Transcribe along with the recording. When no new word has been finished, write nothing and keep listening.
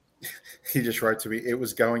He just wrote to me, it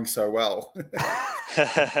was going so well.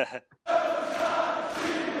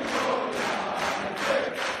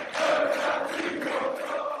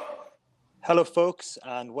 Hello, folks,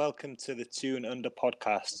 and welcome to the Tune Under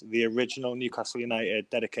podcast, the original Newcastle United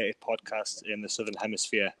dedicated podcast in the Southern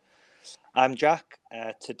Hemisphere. I'm Jack.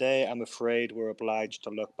 Today, I'm afraid we're obliged to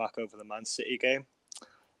look back over the Man City game.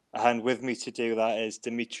 And with me to do that is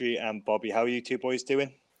Dimitri and Bobby. How are you two boys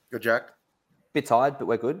doing? Good, Jack. Bit tired, but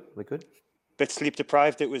we're good. We're good. Bit sleep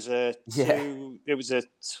deprived. It was a 1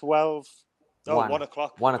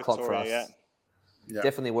 o'clock. 1 o'clock for us. Yeah.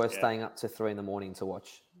 Definitely worth staying up to 3 a.m. to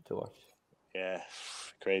watch. Yeah,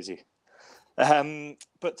 crazy.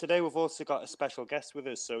 But today we've also got a special guest with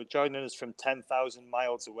us. So joining us from 10,000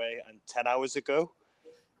 miles away and 10 hours ago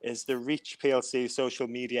is the Reach PLC social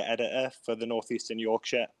media editor for the Northeastern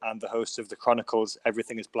Yorkshire and the host of the Chronicle's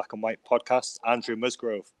Everything is Black and White podcast, Andrew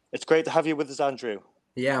Musgrove. It's great to have you with us, Andrew.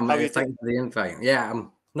 Yeah, mate, thank you for the invite. Yeah,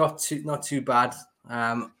 I'm not too bad.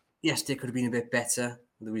 Yesterday could have been a bit better,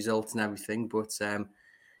 the results and everything, but I'm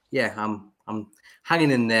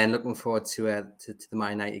hanging in there and looking forward to the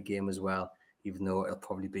Man United game as well, even though it'll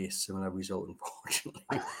probably be a similar result, unfortunately.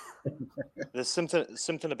 There's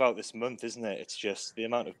something about this month, isn't it? It's just the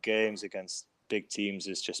amount of games against big teams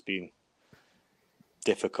has just been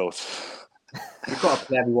difficult. You've got to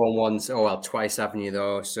play everyone once, twice, haven't you?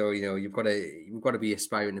 Though, so you've got to be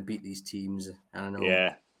aspiring to beat these teams. And I know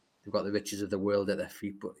they've got the riches of the world at their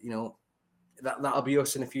feet, but that'll be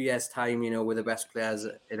us in a few years' time. We're the best players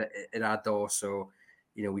at our door, so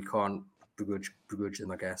we can't begrudge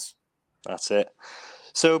them, I guess. That's it.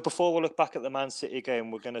 So before we look back at the Man City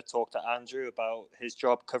game, we're going to talk to Andrew about his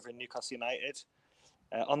job covering Newcastle United.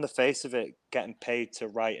 On the face of it, getting paid to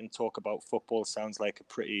write and talk about football sounds like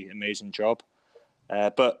a pretty amazing job.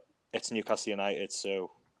 But it's Newcastle United,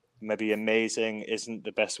 so maybe amazing isn't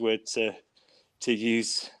the best word to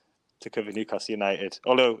use to cover Newcastle United,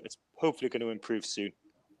 although it's hopefully going to improve soon.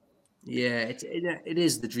 Yeah, it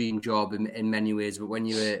is the dream job in many ways, but when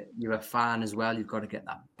you're a fan as well, you've got to get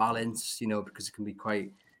that balance, because it can be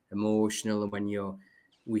quite emotional, and when you're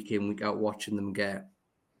week in, week out watching them get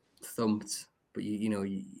thumped, but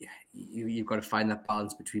you've got to find that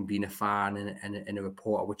balance between being a fan and a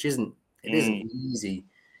reporter, which isn't easy,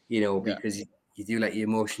 because you do let your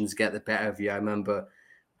emotions get the better of you. I remember,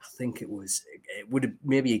 I think it would have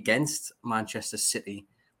maybe against Manchester City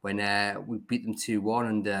when we beat them 2-1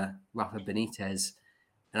 under Rafa Benitez.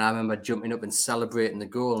 And I remember jumping up and celebrating the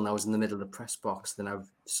goal, and I was in the middle of the press box. Then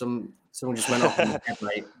someone just went off in my head,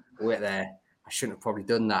 like, wait there, I shouldn't have probably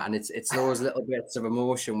done that. And it's those little bits of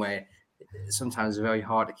emotion where sometimes it's very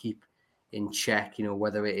hard to keep in check,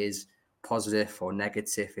 whether it is positive or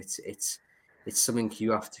negative. It's something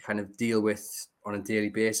you have to kind of deal with on a daily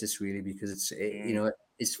basis, really, because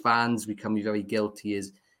as fans, we can be very guilty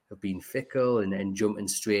of being fickle and jumping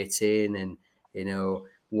straight in, and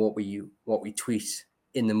what we tweet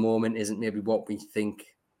in the moment isn't maybe what we think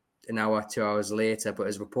an hour, 2 hours later. But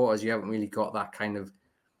as reporters, you haven't really got that kind of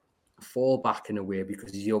fallback in a way,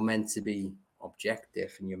 because you're meant to be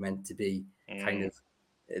objective and you're meant to be kind of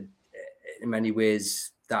in many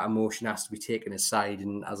ways that emotion has to be taken aside.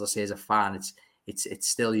 And as I say, as a fan, it's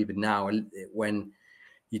still, even now, when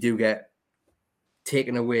you do get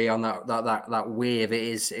taken away on that wave, it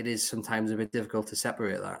is sometimes a bit difficult to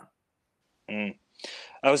separate that.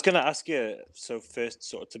 I was going to ask you, so first,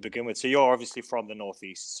 sort of to begin with, so you're obviously from the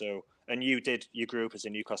Northeast, and you grew up as a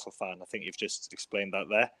Newcastle fan. I think you've just explained that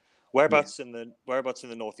there. Whereabouts in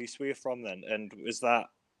the Northeast were you from then? And was that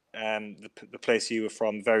the place you were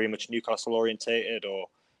from very much Newcastle orientated, or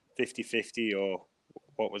 50-50, or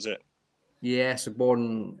what was it? Yeah, so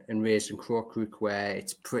born and raised in Chronicle, where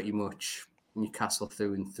it's pretty much Newcastle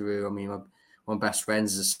through and through. I mean, my best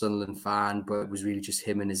friend's a Sunderland fan, but it was really just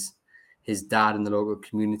him and his dad in the local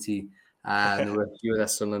community. There were a few other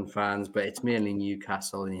Sunderland fans, but it's mainly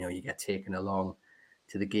Newcastle. And, you get taken along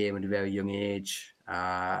to the game at a very young age.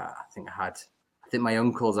 I think my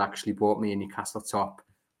uncles actually bought me a Newcastle top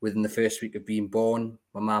within the first week of being born.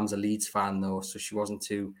 My mum's a Leeds fan though, so she wasn't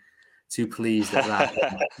too pleased at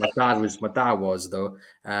that. My dad was though,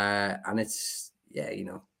 and it's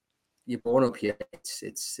you're born up here.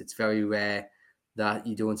 It's very rare that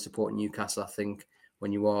you don't support Newcastle. I think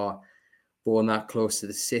when you are born that close to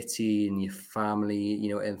the city and your family,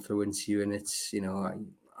 influence you, and it's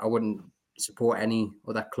I wouldn't support any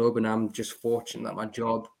other club, and I'm just fortunate that my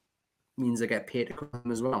job means I get paid to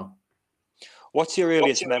come as well. What's your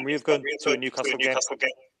earliest memory of going to a Newcastle game?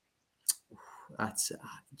 That's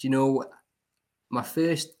my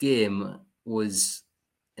first game was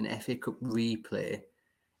an FA Cup replay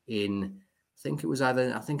in think it was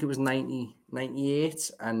either, I think it was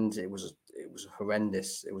 98, and it was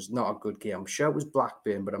horrendous. It was not a good game. I'm sure it was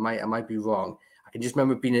Blackburn, but I might be wrong. I can just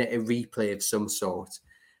remember it being a replay of some sort.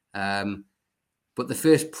 But the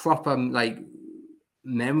first proper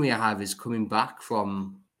memory I have is coming back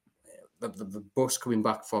from the bus coming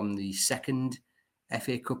back from the second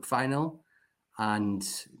FA Cup final and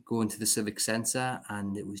going to the Civic Centre,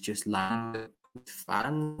 and it was just lined with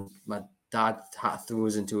fans. My dad had to throw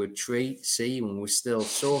us into a tree to see, and we're still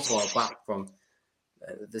so far back from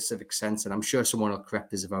the Civic Centre. And I'm sure someone will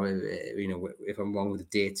correct us if if I'm wrong with the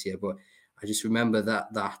dates here, but I just remember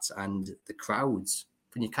that and the crowds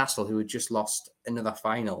for Newcastle, who had just lost another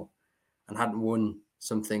final and hadn't won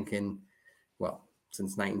something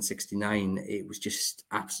since 1969. It was just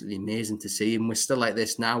absolutely amazing to see. And we're still like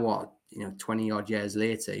this now, 20 odd years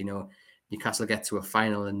later, Newcastle get to a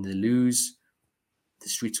final and they lose. The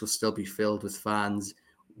streets will still be filled with fans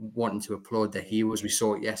wanting to applaud their heroes. We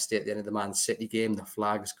saw it yesterday at the end of the Man City game, the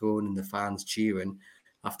flags going and the fans cheering.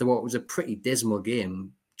 After what was a pretty dismal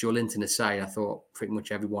game, Joe Linton aside, I thought pretty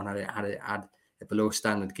much everyone had a below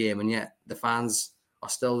standard game, and yet the fans are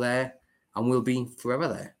still there and will be forever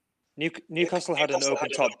there. Newcastle had an open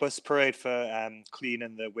top bus parade for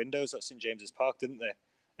cleaning the windows at St James's Park, didn't they?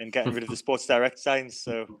 And getting rid of the Sports Direct signs.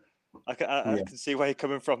 So I can see where you're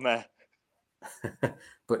coming from there.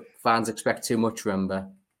 But fans expect too much, remember?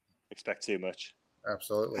 Expect too much.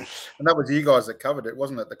 Absolutely. And that was you guys that covered it,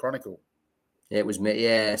 wasn't it? The Chronicle. It was me,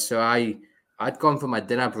 yeah. So I'd gone for my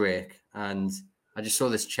dinner break and I just saw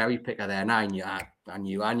this cherry picker there, and I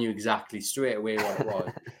knew exactly straight away what it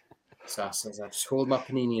was. So I said, just hold my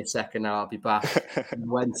panini a second now, I'll be back. And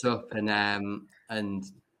went up and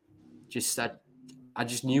just I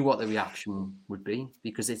just knew what the reaction would be,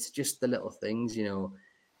 because it's just the little things,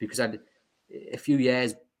 because a few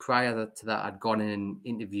years prior to that, I'd gone in and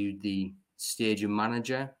interviewed the stadium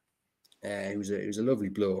manager. He was a lovely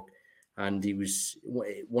bloke, and he was,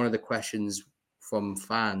 one of the questions from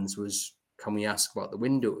fans was, can we ask about the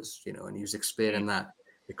windows? And he was explaining that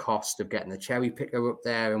the cost of getting a cherry picker up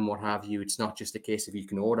there and what have you, it's not just a case of you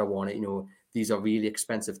can order one. These are really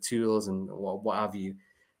expensive tools and what have you.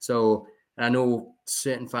 So I know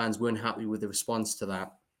certain fans weren't happy with the response to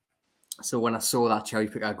that. So when I saw that cherry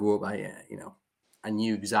picker go up, I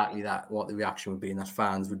knew exactly what the reaction would be, and that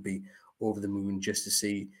fans would be over the moon just to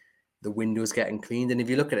see the windows getting cleaned. And if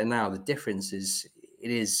you look at it now, the difference is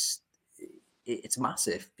it's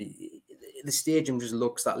massive. The stadium just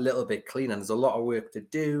looks that little bit cleaner. There's a lot of work to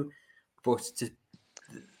do, but to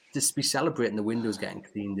just be celebrating the windows getting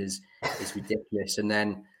cleaned is ridiculous. And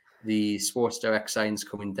then the Sports Direct signs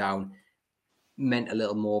coming down meant a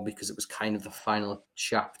little more, because it was kind of the final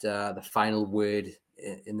chapter, the final word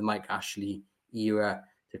in the Mike Ashley era,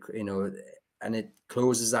 and it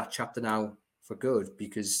closes that chapter now for good,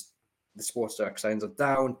 because the Sports Direct signs are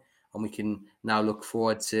down, and we can now look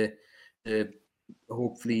forward to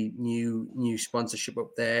hopefully new sponsorship up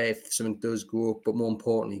there if something does go up, but more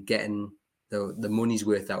importantly, getting the money's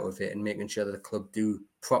worth out of it and making sure that the club do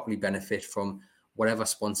properly benefit from whatever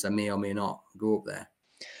sponsor may or may not go up there.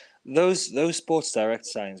 Those Sports Direct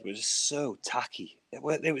signs were just so tacky. It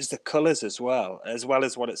was the colours as well as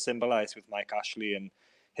what it symbolised with Mike Ashley and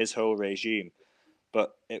his whole regime.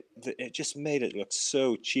 But it just made it look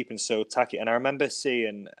so cheap and so tacky. And I remember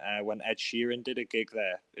seeing when Ed Sheeran did a gig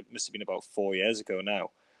there, it must have been about 4 years ago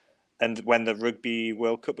now. And when the Rugby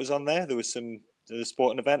World Cup was on there was a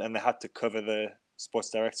sporting event, and they had to cover the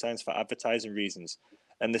Sports Direct signs for advertising reasons.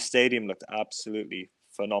 And the stadium looked absolutely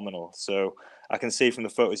phenomenal. So I can see from the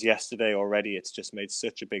photos yesterday already, it's just made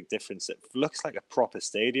such a big difference. It looks like a proper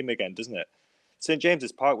stadium again, doesn't it? St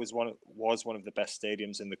James's Park was one of the best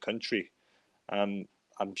stadiums in the country. I'm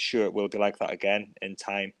sure it will be like that again in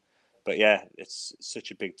time. But yeah, it's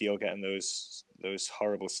such a big deal getting those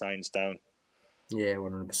horrible signs down. Yeah,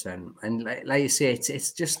 100%. And like you say,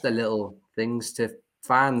 it's just the little things to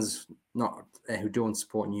fans not who don't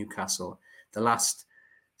support Newcastle. The last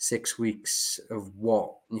 6 weeks of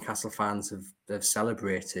what Newcastle fans have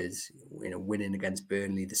celebrated, winning against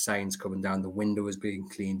Burnley, the signs coming down, the windows being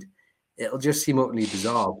cleaned. It'll just seem utterly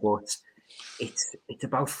bizarre, but it's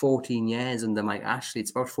about 14 years under Mike Ashley.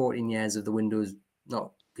 It's about 14 years of the windows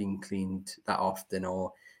not being cleaned that often,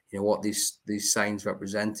 or what these signs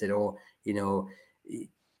represented, or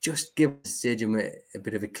just give the stadium a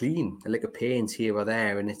bit of a clean, a lick of paint here or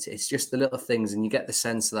there, and it's just the little things, and you get the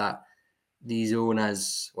sense that these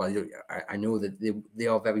owners, well, I know that they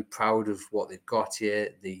are very proud of what they've got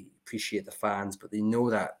here. They appreciate the fans, but they know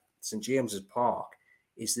that St James's Park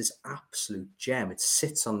is this absolute gem. It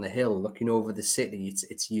sits on the hill looking over the city.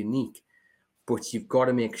 It's unique, but you've got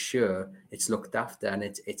to make sure it's looked after, and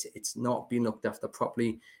it's not been looked after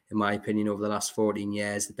properly, in my opinion, over the last 14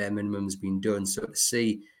 years. The bare minimum's been done. So to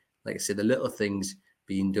see, like I said, the little things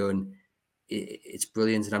being done, it's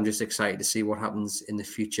brilliant, and I'm just excited to see what happens in the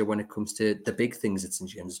future when it comes to the big things at St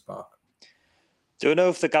James's Park. Do you know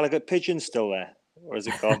if the Gallagher pigeon's still there, or is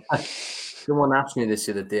it gone? Someone asked me this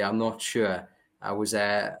the other day. I'm not sure. I was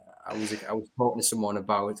talking to someone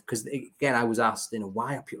about it because, again, I was asked,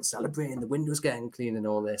 why are people celebrating the windows getting clean and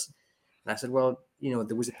all this? And I said, well,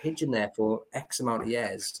 there was a pigeon there for X amount of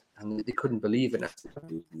years, and they couldn't believe it. And I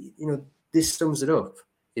said, this sums it up.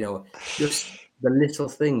 Just the little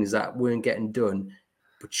things that weren't getting done,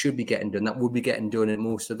 but should be getting done, that would be getting done in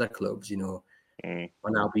most other clubs, are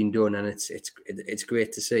now being done, and it's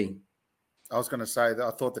great to see. I was going to say that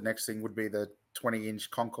I thought the next thing would be the 20-inch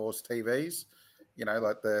concourse TVs,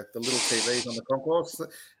 like the little TVs on the concourse,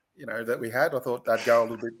 that we had. I thought they'd go a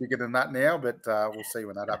little bit bigger than that now, but we'll see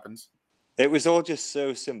when that happens. It was all just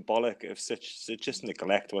so symbolic of such just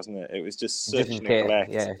neglect, wasn't it? It was just such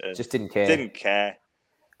neglect. Yeah, just didn't care. Didn't care.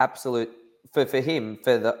 Absolute for him,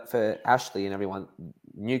 for Ashley and everyone.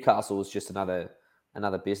 Newcastle was just another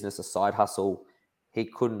business, a side hustle. He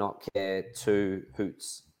could not care two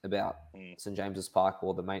hoots about St James's Park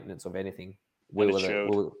or the maintenance of anything.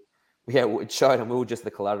 It showed, and we were just the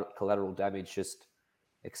collateral damage, just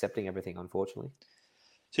accepting everything, unfortunately.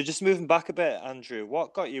 So just moving back a bit, Andrew,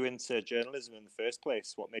 what got you into journalism in the first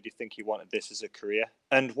place? What made you think you wanted this as a career?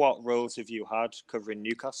 And what roles have you had covering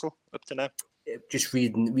Newcastle up to now? Just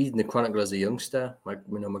reading the Chronicle as a youngster. My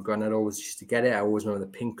granddad always used to get it. I always remember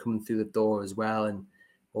the pink coming through the door as well, and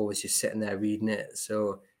always just sitting there reading it.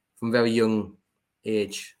 So from a very young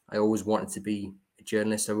age, I always wanted to be a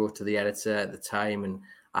journalist. I wrote to the editor at the time and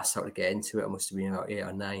asked how to get into it. I must have been about 8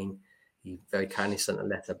 or 9. He very kindly sent a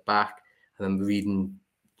letter back. I remember reading,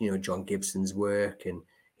 John Gibson's work, and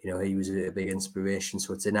he was a big inspiration.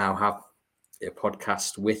 So to now have a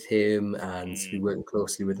podcast with him and to be working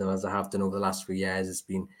closely with him as I have done over the last 3 years, it's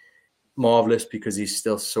been marvelous because he's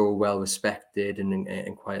still so well respected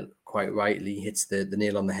and quite rightly hits the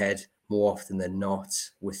nail on the head more often than not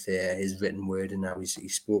with his written word and now his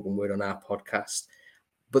spoken word on our podcast.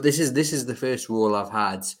 But this is the first role I've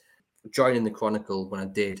had joining the Chronicle when I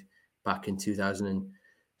did back in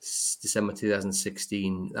December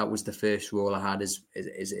 2016. That was the first role I had as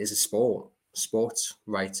a sports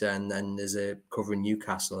writer and as a covering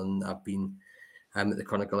Newcastle, and I've been at the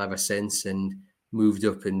Chronicle ever since and moved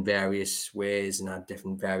up in various ways and had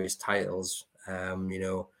different various titles,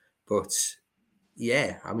 but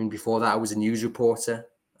yeah, I mean, before that I was a news reporter,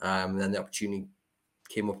 and then the opportunity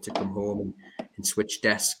came up to come home and switch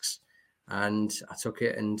desks, and I took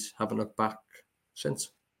it and haven't looked back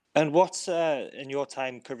since. And what's in your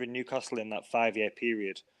time covering Newcastle in that 5-year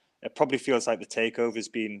period? It probably feels like the takeover's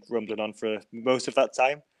been rumbling on for most of that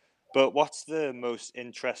time. But what's the most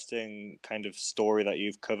interesting kind of story that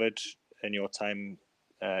you've covered in your time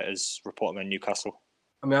as reporting on Newcastle?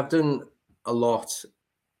 I mean, I've done a lot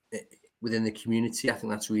within the community. I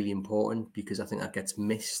think that's really important because I think that gets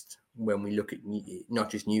missed when we look at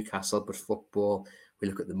not just Newcastle, but football. We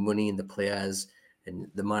look at the money and the players and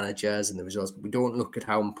the managers and the results, but we don't look at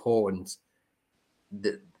how important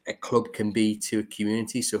a club can be to a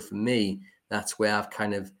community. So for me, that's where I've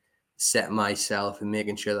kind of set myself in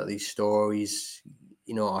making sure that these stories,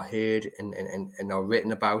 are heard and are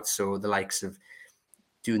written about. So the likes of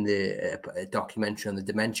doing a documentary on the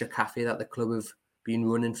dementia cafe that the club have been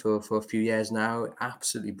running for a few years now,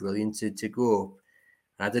 absolutely brilliant to go.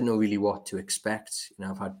 And I didn't know really what to expect.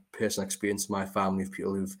 I've had personal experience in my family of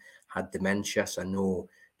people who've had dementia, so I know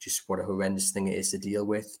just what a horrendous thing it is to deal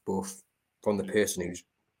with, both from the person who's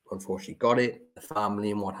unfortunately got it, the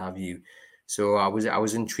family, and what have you. So I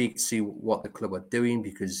was intrigued to see what the club are doing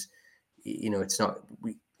because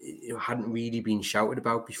it hadn't really been shouted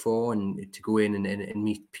about before, and to go in and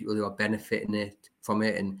meet people who are benefiting from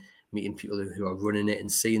it and meeting people who are running it and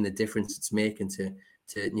seeing the difference it's making to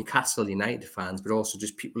Newcastle United fans, but also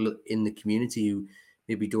just people in the community who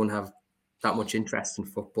maybe don't have that much interest in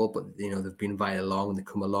football, but they've been invited along and they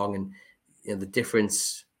come along, and the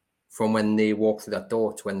difference from when they walk through that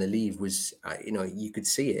door to when they leave was you could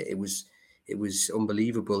see it. It was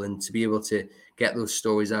unbelievable, and to be able to get those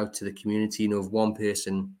stories out to the community, if one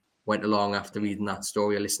person went along after reading that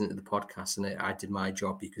story or listening to the podcast, and I did my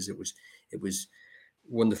job because it was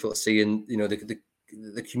wonderful to see. And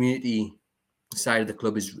the community side of the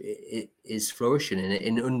club is flourishing,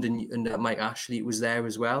 and under Mike Ashley it was there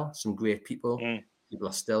as well. Some great people. People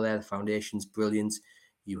are still there. The foundation's brilliant.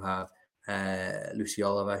 You have Lucy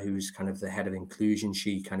Oliver, who's kind of the head of inclusion.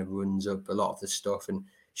 She kind of runs up a lot of the stuff, and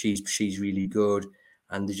she's really good.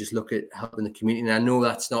 And they just look at helping the community. And I know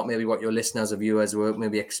that's not maybe what your listeners or viewers were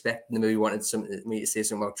maybe expecting. They maybe wanted me to say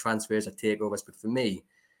something about transfers or takeovers. But for me,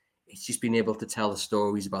 it's just being able to tell the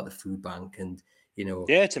stories about the food bank and,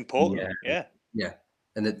 Yeah, it's important. Yeah.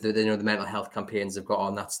 And the mental health campaigns they've got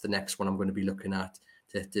on. That's the next one I'm going to be looking at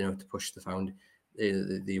to push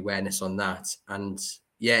the awareness on that. And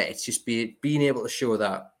yeah, it's just being able to show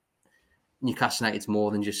that Newcastle United's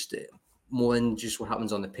more than just what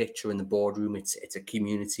happens on the pitch or in the boardroom. It's a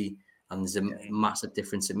community, and there's a massive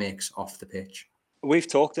difference it makes off the pitch. We've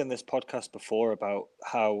talked in this podcast before about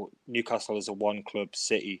how Newcastle is a one-club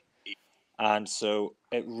city. And so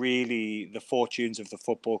the fortunes of the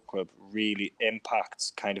football club really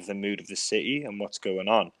impacts kind of the mood of the city and what's going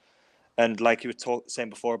on. And like you were saying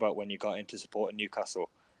before about when you got into supporting Newcastle,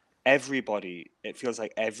 it feels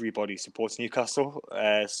like everybody supports Newcastle,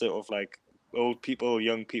 sort of like old people,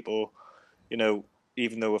 young people,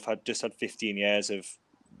 even though we've just had 15 years of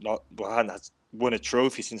hadn't won a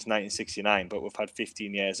trophy since 1969, but we've had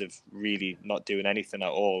 15 years of really not doing anything at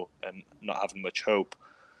all and not having much hope.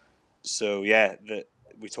 So yeah,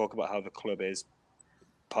 we talk about how the club is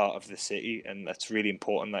part of the city, and that's really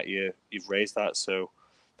important that you've raised that. So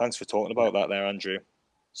thanks for talking about that there, Andrew.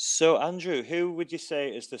 So Andrew, who would you say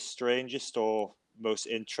is the strangest most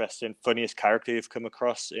interesting, funniest character you've come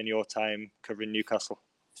across in your time covering Newcastle?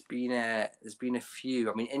 There's been a few.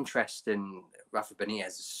 I mean, interesting. Rafa Benitez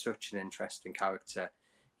is such an interesting character.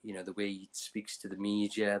 The way he speaks to the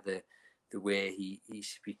media, the way he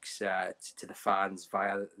speaks to the fans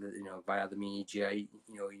via the media. He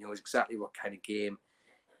knows exactly what kind of game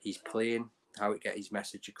he's playing, how to get his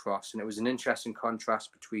message across. And it was an interesting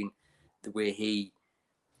contrast between the way he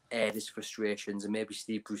aired his frustrations and maybe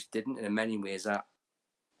Steve Bruce didn't. And in many ways, that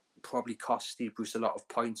probably cost Steve Bruce a lot of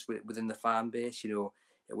points within the fan base.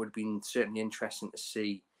 It would have been certainly interesting to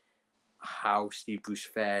see how Steve Bruce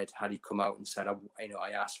fared had he come out and said,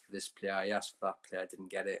 I asked for this player, I asked for that player, I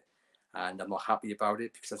didn't get it, and I'm not happy about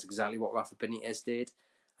it, because that's exactly what Rafa Benitez did,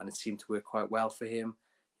 and it seemed to work quite well for him.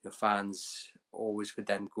 Fans always would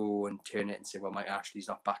then go and turn it and say, well, Mike Ashley's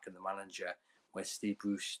not backing the manager, where Steve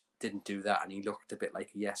Bruce didn't do that, and he looked a bit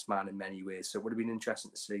like a yes man in many ways. So it would have been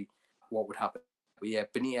interesting to see what would happen. But yeah,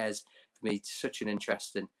 Benitez, for me, such an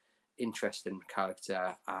interesting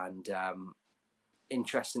character, and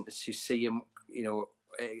interesting to see him,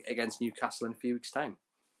 against Newcastle in a few weeks' time.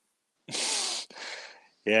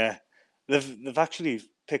 Yeah, they've actually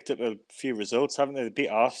picked up a few results, haven't they? They beat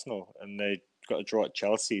Arsenal and they got a draw at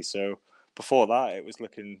Chelsea. So before that, it was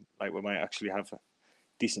looking like we might actually have a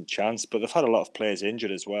decent chance. But they've had a lot of players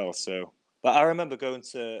injured as well. So, but I remember going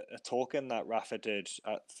to a talk-in that Rafa did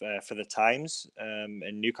for the Times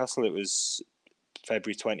in Newcastle. It was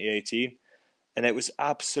February 2018, and it was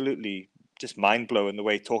absolutely just mind-blowing the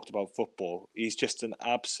way he talked about football. He's just an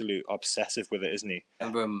absolute obsessive with it, isn't he? I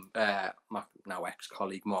remember my now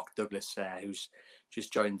ex-colleague Mark Douglas, who's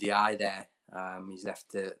just joined the Eye there. He's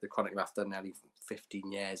left the Chronicle after nearly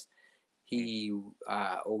 15 years. He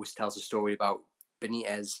always tells a story about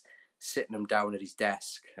Benitez sitting him down at his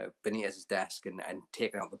desk, Benitez's desk, and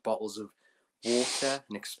taking out the bottles of water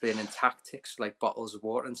and explaining tactics like bottles of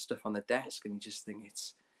water and stuff on the desk. And you just think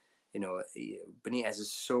it's, Benitez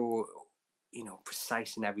is so,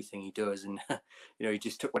 precise in everything he does. And, he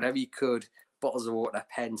just took whatever he could, bottles of water,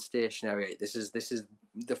 pen, stationery. This is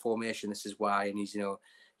the formation. This is why. And he's, he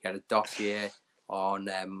had a dossier on,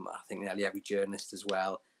 I think nearly every journalist as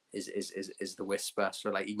well is the whisper. So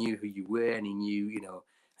like he knew who you were, and he knew,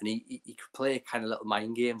 and he could play kind of little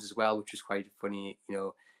mind games as well, which was quite funny.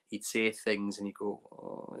 He'd say things and he'd go,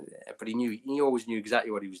 oh, but he always knew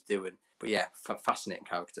exactly what he was doing. But yeah, fascinating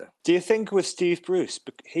character. Do you think with Steve Bruce,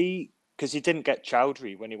 because he didn't get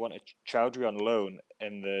Chowdhury when he wanted Chowdhury on loan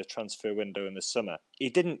in the transfer window in the summer, he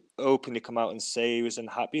didn't openly come out and say he was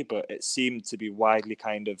unhappy, but it seemed to be widely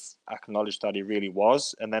kind of acknowledged that he really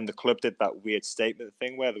was. And then the club did that weird statement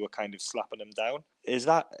thing where they were kind of slapping him down. Is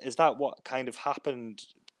that what kind of happened?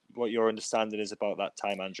 What your understanding is about that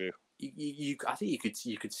time, Andrew? I think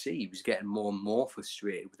you could see he was getting more and more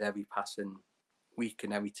frustrated with every passing week,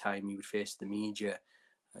 and every time he would face the media,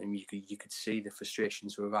 and you could see the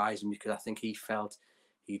frustrations were rising, because I think he felt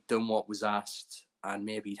he'd done what was asked, and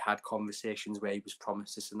maybe he'd had conversations where he was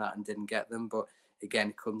promised this and that and didn't get them. But again,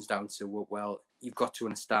 it comes down to, well, you've got to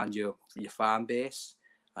understand your fan base,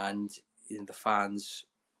 and the fans,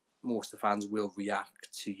 most of the fans will react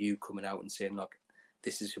to you coming out and saying, look,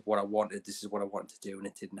 this is what I wanted, this is what I wanted to do, and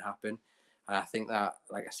it didn't happen. And I think that,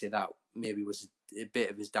 like I say, that maybe was a bit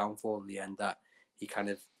of his downfall in the end, that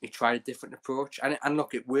he tried a different approach, and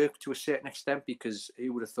look, it worked to a certain extent, because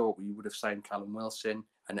who would have thought we would have signed Callum Wilson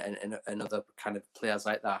and other kind of players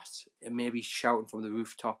like that. And maybe shouting from the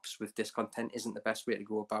rooftops with discontent isn't the best way to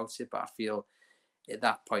go about it, but I feel at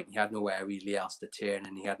that point he had nowhere really else to turn,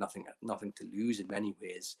 and he had nothing to lose in many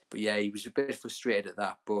ways. But yeah, he was a bit frustrated at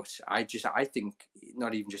that. But I think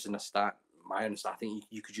not even just in the start, I think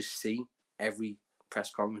you could just see every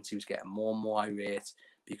press conference he was getting more and more irate,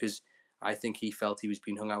 because I think he felt he was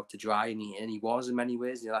being hung out to dry, and he was in many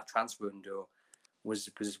ways. That transfer window was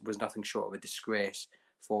nothing short of a disgrace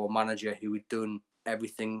for a manager who had done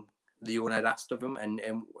everything the owner had asked of him. And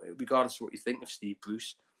regardless of what you think of Steve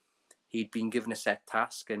Bruce, he'd been given a set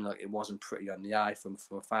task, and it wasn't pretty on the eye from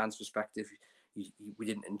a fan's perspective. We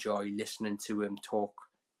didn't enjoy listening to him talk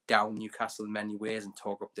down Newcastle in many ways and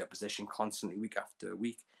talk up the opposition constantly week after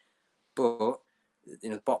week. But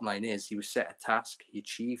the bottom line is he was set a task, he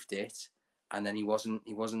achieved it, and then he wasn't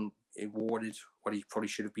awarded what he probably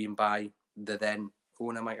should have been by the then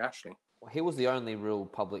owner, Mike Ashley. Well, he was the only real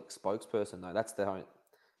public spokesperson, though. That's the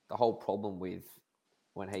whole problem with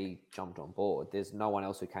when he jumped on board. There's no one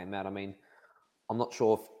else who came out. I mean, I'm not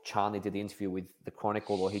sure if Charlie did the interview with the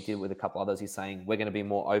Chronicle or he did with a couple others. He's saying we're going to be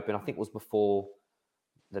more open. I think it was before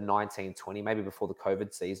the 1920, maybe before the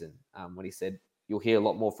COVID season, when he said, you'll hear a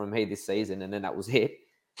lot more from me this season. And then that was it.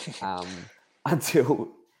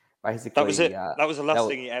 Until basically... That was it. That was the last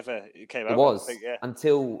thing he ever came out with. It was. I think, yeah.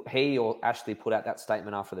 Until he or Ashley put out that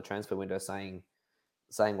statement after the transfer window saying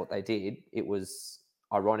what they did. It was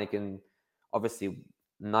ironic, and obviously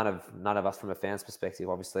none of us from a fan's perspective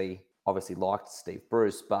obviously liked Steve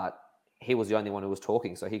Bruce, but he was the only one who was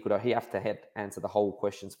talking, so he have to answer the whole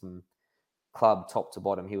questions from club top to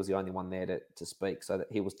bottom. He was the only one there to speak, so that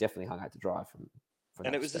he was definitely hung out to dry from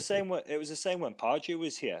and it was the same when Pardew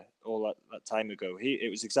was here all that time ago. It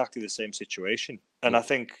was exactly the same situation, and I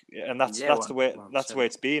think, and that's the way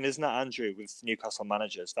it's been, isn't it, Andrew? With Newcastle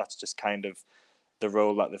managers, that's just kind of the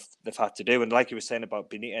role that they've had to do. And like you were saying about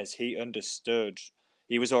Benitez, he understood.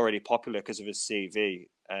 He was already popular because of his CV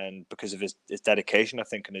and because of his dedication, I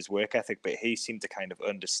think, and his work ethic. But he seemed to kind of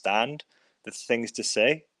understand the things to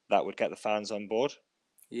say that would get the fans on board.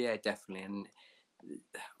 Yeah, definitely. And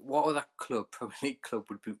what other club, Premier League club,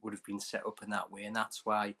 would have been set up in that way? And that's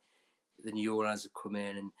why the new owners have come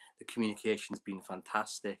in, and the communication's been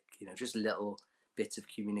fantastic. Just little bits of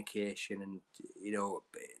communication, and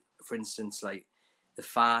for instance, like the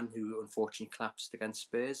fan who unfortunately collapsed against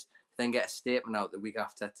Spurs, then get a statement out the week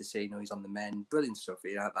after to say, he's on the mend. Brilliant stuff.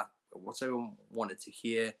 That what everyone wanted to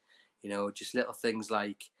hear. Just little things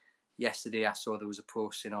like yesterday I saw there was a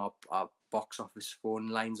post in our box office phone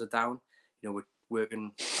lines are down. We're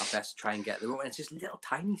working our best to try and get them. And it's just little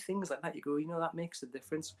tiny things like that. You go, that makes a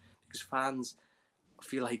difference, because fans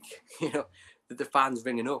feel like, that the fans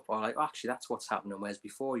ringing up are like, oh, actually, that's what's happening. Whereas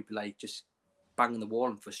before, you'd be like just banging the wall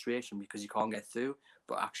in frustration because you can't get through.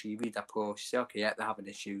 But actually, you read that post, you say, okay, yeah, they're having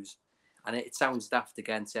issues. And it sounds daft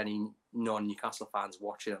again to any non-Newcastle fans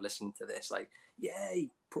watching or listening to this, like, yay,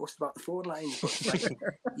 post about the phone lines. But it's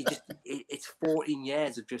like, it's 14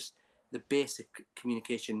 years of just the basic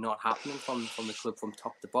communication not happening from the club from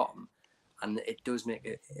top to bottom. And it does make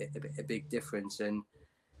a big difference. And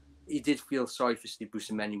he did feel sorry for Steve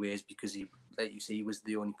Bruce in many ways, because he, like you say, he was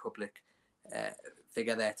the only public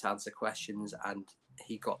figure there to answer questions, and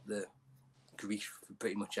he got the grief for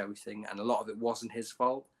pretty much everything. And a lot of it wasn't his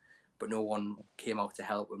fault, but no one came out to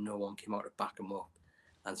help him. No one came out to back him up.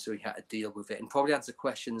 And so he had to deal with it and probably answer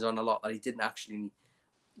questions on a lot that he didn't actually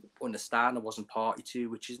understand or wasn't party to,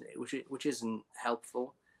 which isn't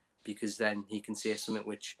helpful, because then he can say something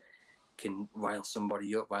which can rile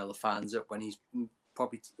somebody up, rile the fans up, when he's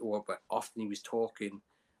probably, but often he was talking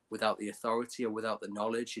without the authority or without the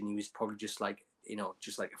knowledge, and he was probably just like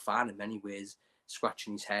a fan in many ways,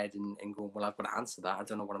 scratching his head and going, well, I've got to answer that. I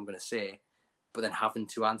don't know what I'm going to say, but then having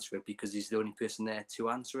to answer it because he's the only person there to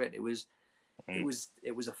answer it. It was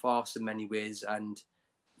a farce in many ways, and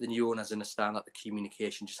the new owners understand that the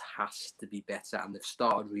communication just has to be better, and they've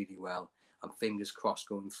started really well. And fingers crossed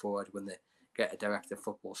going forward, when they get a director of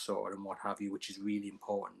football sorted and what have you, which is really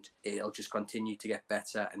important, it'll just continue to get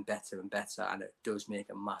better and better and better. And it does make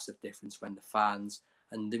a massive difference when the fans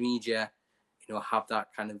and the media, have that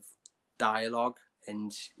kind of dialogue.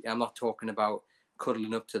 And I'm not talking about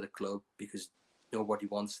cuddling up to the club, because nobody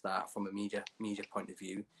wants that from a media point of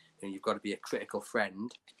view. You've got to be a critical friend,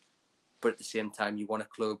 but at the same time, you want a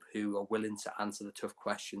club who are willing to answer the tough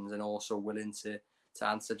questions, and also willing to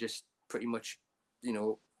answer just pretty much,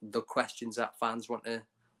 the questions that fans want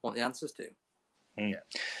the answers to. Yeah.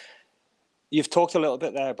 You've talked a little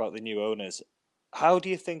bit there about the new owners. How do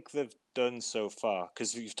you think they've done so far?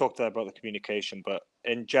 Because you've talked there about the communication, but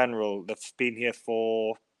in general, they've been here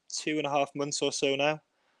for 2.5 months or so now.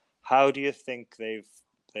 How do you think they've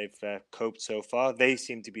coped so far? They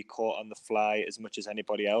seem to be caught on the fly as much as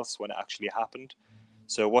anybody else when it actually happened.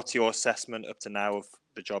 So, what's your assessment up to now of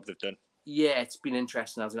the job they've done? Yeah, it's been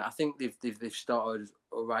interesting, hasn't it? I think they've started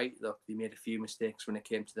all right. Look, they made a few mistakes when it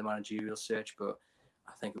came to the managerial search, but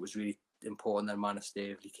I think it was really important that Amanda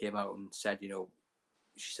Staveley came out and said,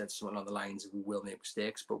 she said something along the lines of, we will make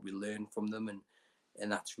mistakes, but we learn from them,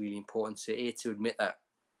 and that's really important. So to admit that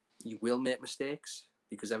you will make mistakes,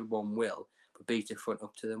 because everyone will, but B, to front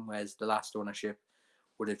up to them, whereas the last ownership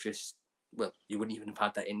would have just, well, you wouldn't even have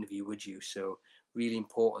had that interview, would you? So really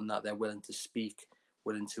important that they're willing to speak,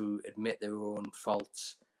 willing to admit their own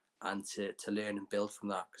faults, and to learn and build from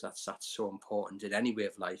that, because that's so important in any way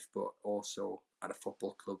of life, but also at a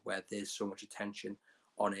football club where there's so much attention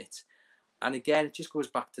on it. And again, it just goes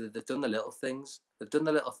back to they've done the little things. They've done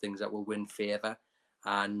the little things that will win favour.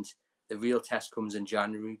 And the real test comes in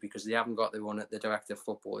January, because they haven't got the director of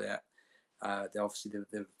football yet.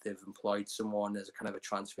 They've employed someone as a kind of a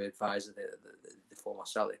transfer advisor, the former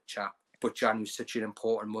Celtic chap. But January's such an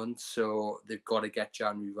important month, so they've got to get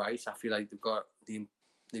January right. I feel like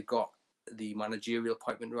they've got the managerial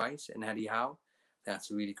appointment right in Eddie Howe. That's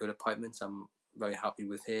a really good appointment. I'm very happy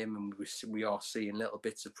with him, and we are seeing little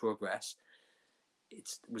bits of progress. It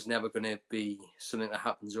was never going to be something that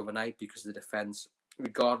happens overnight, because the defence,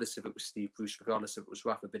 regardless if it was Steve Bruce, regardless if it was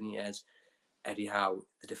Rafa Benitez, Eddie Howe,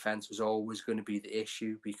 the defence was always going to be the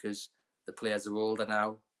issue, because the players are older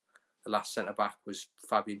now. The last centre-back was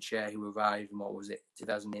Fabian Schär, who arrived in,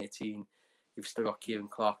 2018. You've still got Kieran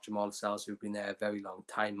Clark, Jamal Lascelles, who've been there a very long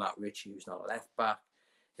time, Matt Ritchie, who's not a left-back,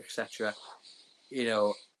 etc.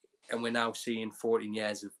 And we're now seeing 14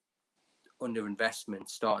 years of underinvestment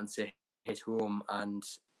starting to hit home, and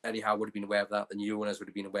Eddie Howe would have been aware of that. The new owners would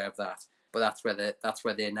have been aware of that. But that's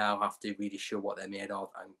where they now have to really show what they're made of.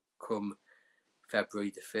 And come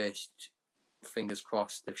February the 1st, fingers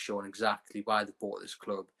crossed, they've shown exactly why they bought this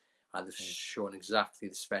club, and they've shown exactly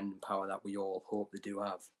the spending power that we all hope they do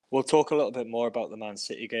have. We'll talk a little bit more about the Man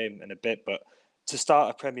City game in a bit, but to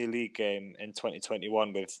start a Premier League game in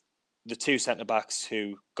 2021 with the two centre-backs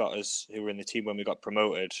who were in the team when we got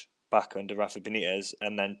promoted back under Rafa Benitez,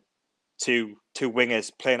 and then two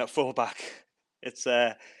wingers playing at fullback, it's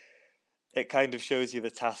it kind of shows you the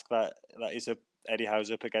task that Eddie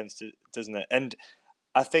Howe's up against, doesn't it? And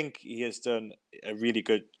I think he has done a really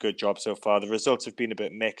good job so far. The results have been a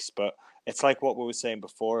bit mixed, but it's like what we were saying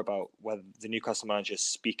before about whether the Newcastle manager is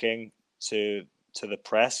speaking to the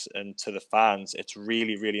press and to the fans. It's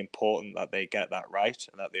really, really important that they get that right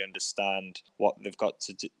and that they understand what they've got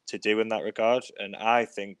to do in that regard. And I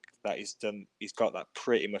think that he's got that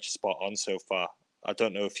pretty much spot on so far. I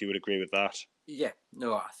don't know if you would agree with that. Yeah,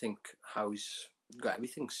 no, I think Howe's got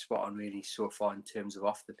everything spot on really so far in terms of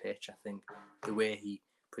off the pitch. I think the way he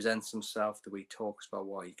presents himself, the way he talks about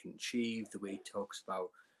what he can achieve, the way he talks about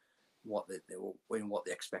what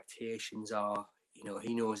the expectations are.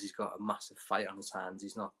 He knows he's got a massive fight on his hands.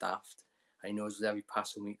 He's not daft. And he knows with every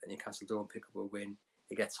passing week that Newcastle don't pick up a win,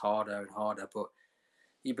 it gets harder and harder. But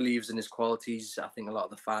he believes in his qualities. I think a lot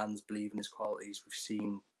of the fans believe in his qualities. We've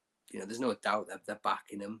seen, there's no doubt that they're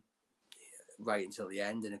backing him right until the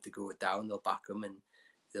end. And if they go down, they'll back him, and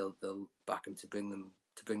they'll back him to bring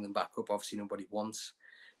them back up. Obviously, nobody wants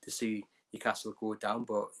to see Newcastle go down,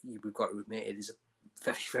 but we've got to admit it is a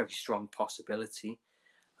very, very strong possibility.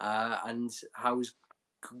 And Howe's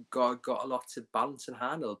got a lot to balance and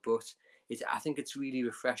handle. But I think it's really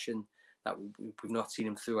refreshing that we've not seen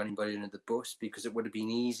him throw anybody under the bus, because it would have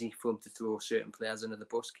been easy for him to throw certain players under the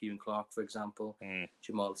bus. Kieran Clark, for example,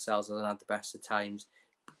 Jamal Lascelles hasn't had the best of times.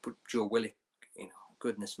 But Joe Willock,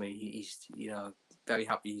 goodness me, he's very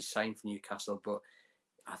happy he's signed for Newcastle, but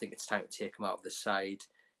I think it's time to take him out of the side.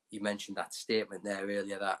 You mentioned that statement there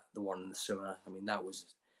earlier, that the one in the summer. I mean, that was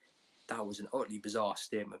an utterly bizarre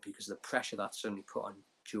statement, because the pressure that suddenly put on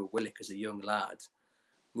Joe Willock as a young lad,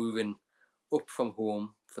 moving up from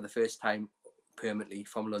home for the first time permanently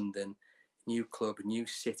from London, new club, a new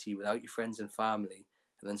city, without your friends and family,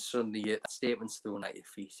 and then suddenly that statement's thrown at your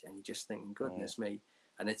feet, and you're just thinking, goodness me.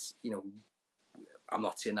 And it's, I'm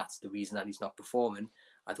not saying that's the reason that he's not performing.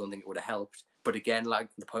 I don't think it would have helped. But again, like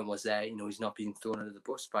the point was there, he's not being thrown under the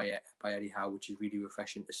bus by Eddie Howe, which is really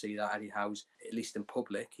refreshing to see. That Eddie Howe's, at least in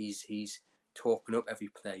public, he's talking up every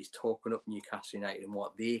player. He's talking up Newcastle United and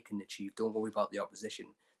what they can achieve. Don't worry about the opposition.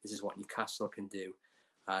 This is what Newcastle can do.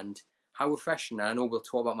 And how refreshing, and I know we'll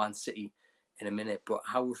talk about Man City in a minute, but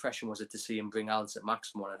how refreshing was it to see him bring Alan St.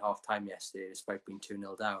 Maximin at half-time yesterday, despite being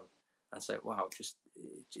 2-0 down? And it's like, wow, just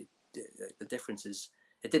the difference is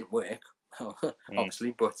it didn't work,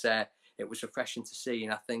 obviously, but it was refreshing to see.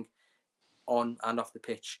 And I think on and off the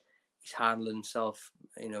pitch, he's handling himself,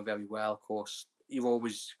 very well. Of course, you're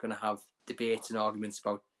always going to have debates and arguments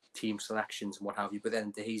about team selections and what have you. But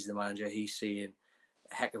then he's the manager. He's seeing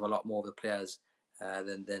a heck of a lot more of the players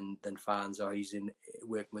than fans are. He's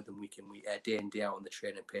working with them week in week, day in day out on the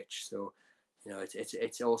training pitch. So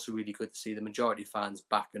it's also really good to see the majority of fans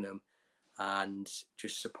backing him and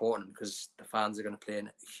just supporting him, because the fans are going to play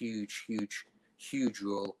a huge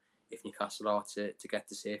role if Newcastle are to get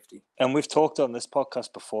to safety. And we've talked on this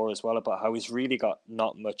podcast before as well about how he's really got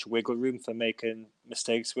not much wiggle room for making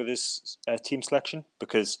mistakes with his team selection,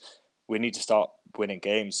 because we need to start winning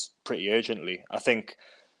games pretty urgently. I think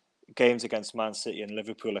games against Man City and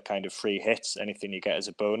Liverpool are kind of free hits. Anything you get is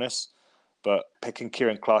a bonus. But picking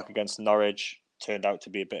Kieran Clark against Norwich turned out to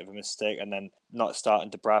be a bit of a mistake, and then not starting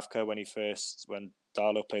Dubravka when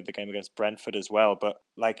Darlow played the game against Brentford as well. But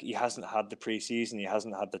he hasn't had the pre-season, he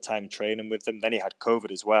hasn't had the time training with them. Then he had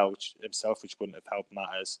COVID as well, which wouldn't have helped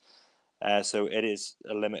matters. So it is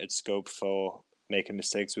a limited scope for making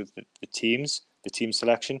mistakes with the team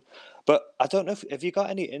selection. But I don't know have you got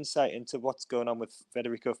any insight into what's going on with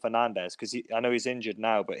Federico Fernandez? Because I know he's injured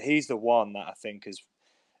now, but he's the one that I think is.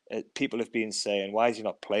 People have been saying, why is he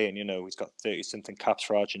not playing? He's got 30-something caps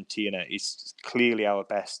for Argentina. He's clearly our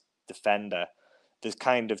best defender. There's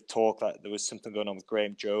kind of talk that there was something going on with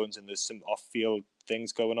Graham Jones and there's some off-field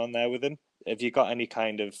things going on there with him. Have you got any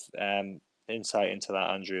kind of insight into that,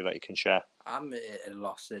 Andrew, that you can share? I'm at a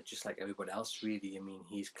loss, just like everybody else, really. I mean,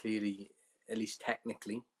 he's clearly, at least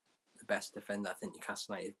technically, the best defender I think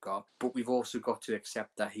Newcastle United have got. But we've also got to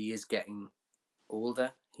accept that he is getting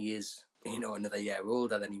older. He is, another year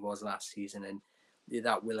older than he was last season, and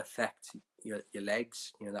that will affect your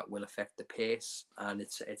legs. That will affect the pace, and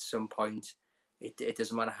it's at some point. It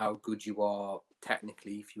doesn't matter how good you are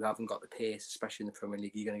technically, if you haven't got the pace, especially in the Premier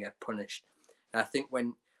League, you're going to get punished. And I think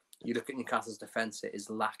when you look at Newcastle's defence, it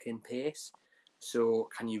is lacking pace. So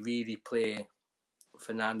can you really play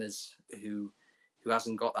Fernandez, who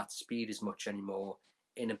hasn't got that speed as much anymore,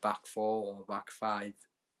 in a back four or back five,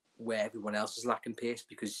 where everyone else is lacking pace?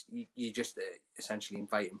 Because you just essentially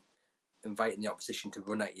inviting the opposition to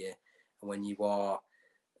run at you, and when you are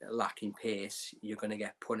lacking pace, you're going to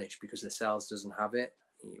get punished because Lascelles doesn't have it,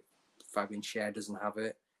 Fabian Schär doesn't have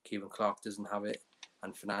it, Kieran Clark doesn't have it,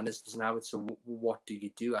 and Fernandez doesn't have it. So what do you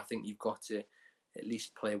do? I think you've got to at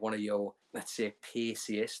least play one of your, let's say,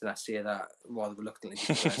 paciest, and I say that rather reluctantly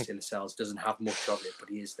because I say Lascelles doesn't have much of it, but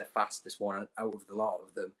he is the fastest one out of the lot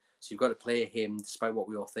of them. So you've got to play him, despite what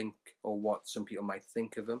we all think or what some people might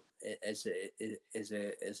think of him as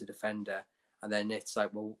a defender. And then it's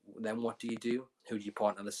like, well, then what do you do? Who do you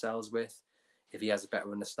partner Lascelles with? If he has a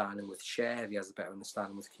better understanding with Schär, if he has a better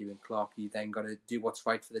understanding with Kieran Clark, you then got to do what's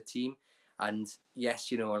right for the team. And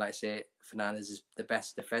yes, like I say, Fernandez is the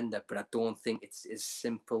best defender, but I don't think it's as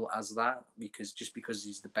simple as that, because just because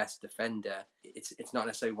he's the best defender, it's not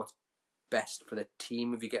necessarily what's best for the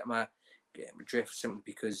team, if you get my drift, simply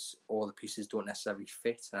because all the pieces don't necessarily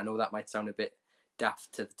fit. And I know that might sound a bit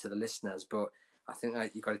daft to the listeners, but I think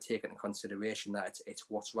that you've got to take into consideration that it's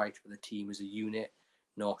what's right for the team as a unit,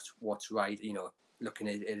 not what's right, looking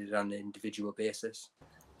at it on an individual basis.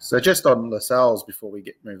 So just on Lascelles, before we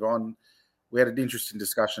move on, we had an interesting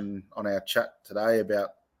discussion on our chat today about,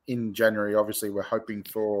 in January, obviously we're hoping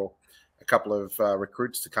for a couple of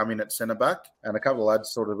recruits to come in at centre back, and a couple of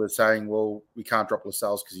lads sort of were saying, well, we can't drop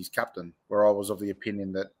Lascelles because he's captain, where I was of the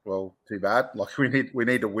opinion that, well, too bad, like we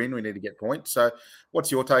need to win, we need to get points. So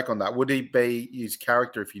what's your take on that? Would he be his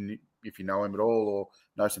character, if you know him at all or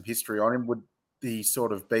know some history on him, would he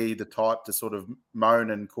sort of be the type to sort of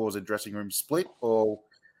moan and cause a dressing room split, or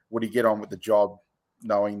would he get on with the job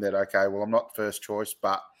knowing that, okay, well, I'm not first choice,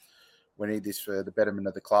 but we need this for the betterment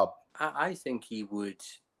of the club? I think he would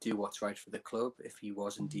do what's right for the club if he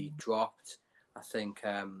was indeed dropped. I think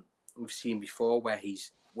we've seen before where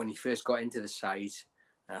when he first got into the side,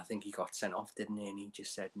 and I think he got sent off, didn't he? And he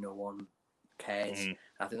just said no one cares.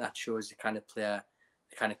 Mm-hmm. I think that shows the kind of player,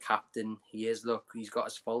 the kind of captain he is. Look, he's got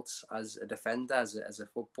his faults as a defender, as a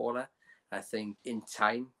footballer. I think in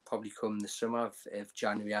time, probably come the summer, if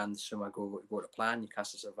January and the summer go to plan,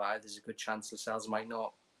 Newcastle survive, there's a good chance Lascelles might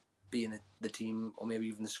not be in the team or maybe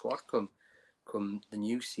even the squad come the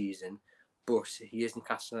new season. But he is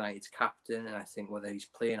Newcastle United's captain, and I think whether he's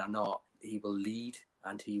playing or not, he will lead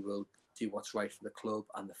and he will do what's right for the club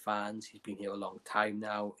and the fans. He's been here a long time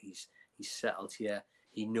now. He's settled here.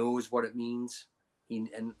 He knows what it means.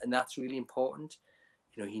 And that's really important.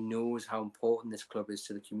 He knows how important this club is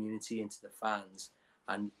to the community and to the fans.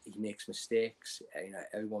 and he makes mistakes.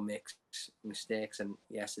 Everyone makes mistakes, and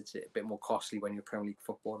yes, it's a bit more costly when you're Premier League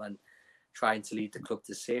football than trying to lead the club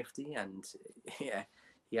to safety. And yeah,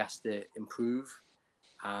 he has to improve.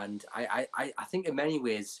 And I think in many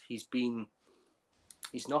ways he's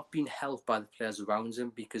not been helped by the players around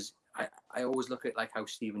him, because I always look at like how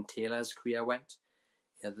Stephen Taylor's career went.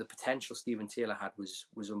 The potential Stephen Taylor had was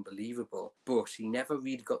unbelievable, but he never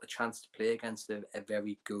really got the chance to play against a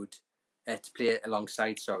very good, to play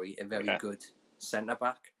alongside, a very good centre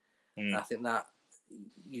back. And I think that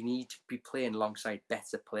you need to be playing alongside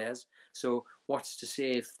better players. So what's to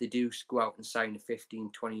say if they do go out and sign a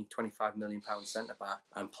 15, 20, 25 million pound centre back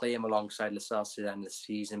and play him alongside Lascelles to the end of the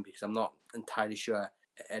season, because I'm not entirely sure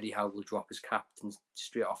Eddie Howe will drop his captain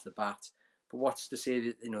straight off the bat. But what's to say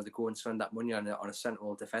that they go and spend that money on a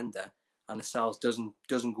central defender and Lascelles doesn't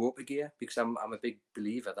go up a gear? Because I'm a big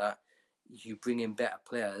believer that you bring in better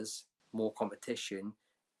players, more competition,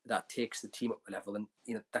 that takes the team up a level, and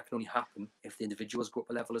that can only happen if the individuals go up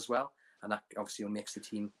a level as well, and that obviously makes the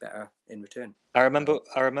team better in return. I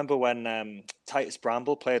remember when Titus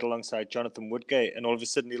Bramble played alongside Jonathan Woodgate, and all of a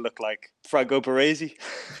sudden he looked like Franco Baresi.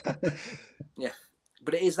 Yeah,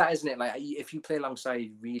 but it is that, isn't it? Like, if you play alongside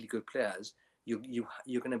really good players, you're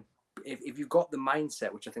gonna, if you've got the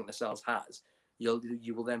mindset, which I think Lascelles has,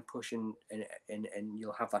 you will then push and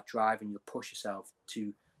you'll have that drive, and you'll push yourself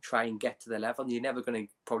to try and get to the level. You're never going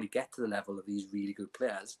to probably get to the level of these really good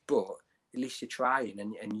players, but at least you're trying,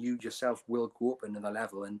 and you yourself will go up another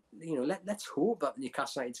level. And let's hope that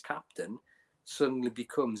Newcastle United's captain suddenly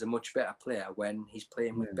becomes a much better player when he's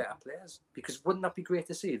playing with better players. Because wouldn't that be great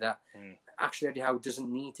to see that actually Eddie Howe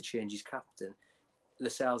doesn't need to change his captain?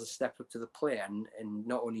 Lascelles has stepped up to the plate, and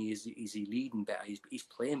not only is he leading better, he's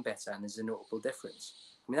playing better, and there's a notable difference.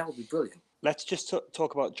 I mean, that would be brilliant. Let's just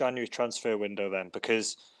talk about January transfer window then,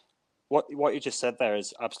 because what you just said there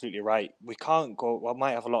is absolutely right. We can't go. We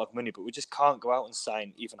might have a lot of money, but we just can't go out and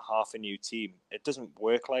sign even half a new team. It doesn't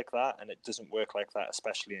work like that, and it doesn't work like that,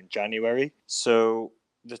 especially in January. So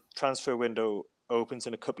the transfer window opens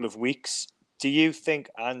in a couple of weeks. Do you think,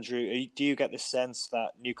 Andrew, do you get the sense that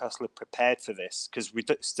Newcastle are prepared for this? Because we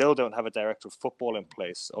still don't have a director of football in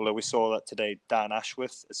place, although we saw that today Dan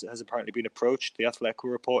Ashworth has apparently been approached, the Athletic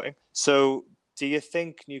were reporting. So do you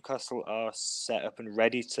think Newcastle are set up and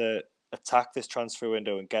ready to attack this transfer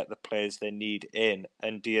window and get the players they need in?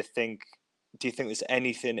 And do you think there's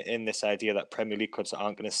anything in this idea that Premier League clubs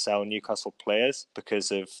aren't going to sell Newcastle players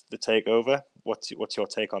because of the takeover? What's your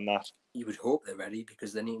take on that? You would hope they're ready,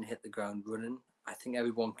 because they need to hit the ground running. I think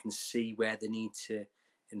everyone can see where they need to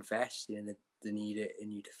invest. They need a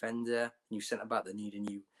new defender, a new centre back. They need a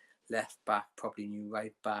new left back, probably a new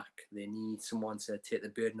right back. They need someone to take the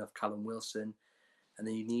burden off Callum Wilson, and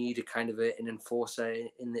they need a kind of an enforcer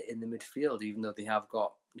in the midfield. Even though they have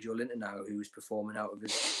got Joe Linton now, who's performing out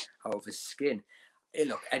of his skin.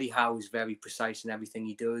 Look, Eddie Howe is very precise in everything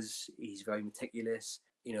he does. He's very meticulous.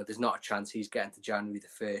 There's not a chance he's getting to January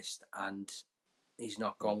the 1st and he's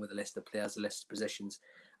not gone with a list of players, a list of positions.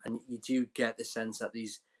 And you do get the sense that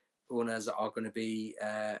these owners are going to be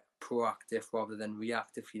proactive rather than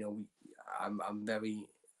reactive. I'm very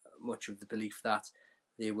much of the belief that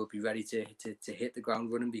they will be ready to hit the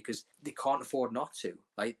ground running, because they can't afford not to.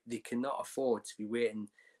 Like, they cannot afford to be waiting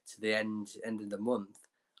to the end of the month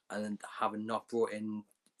and having not brought in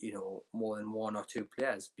more than one or two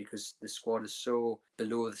players, because the squad is so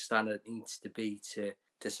below the standard it needs to be to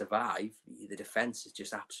survive. The defence is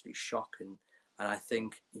just absolutely shocking. And I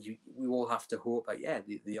think we all have to hope that,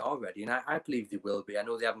 they are ready. And I believe they will be. I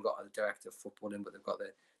know they haven't got a director of football in, but they've got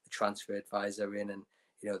the transfer advisor in, and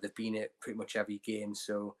they've been at pretty much every game,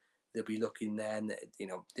 so they'll be looking then.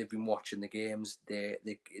 They've been watching the games. They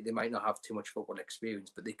might not have too much football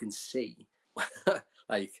experience, but they can see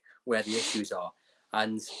like where the issues are,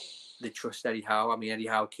 and they trust Eddie Howe. I mean, Eddie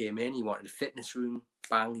Howe came in, he wanted a fitness room,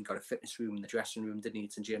 bang, he got a fitness room in the dressing room, didn't he,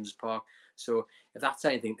 at St James's Park. So if that's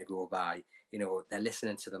anything to go by, they're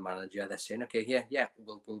listening to the manager, they're saying, okay, yeah,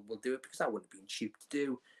 we'll do it, because that wouldn't have been cheap to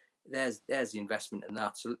do. There's the investment in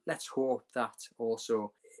that. So let's hope that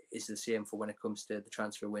also is the same for when it comes to the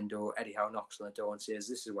transfer window. Eddie Howe knocks on the door and says,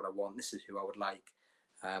 this is what I want, this is who I would like.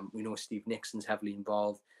 We know Steve Nixon's heavily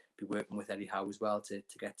involved, be working with Eddie Howe as well to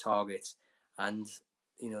get targets. And,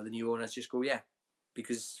 the new owners just go,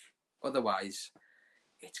 because otherwise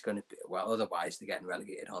it's going to be, otherwise they're getting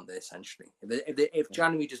relegated, aren't they, essentially? If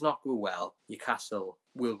January does not go well, Newcastle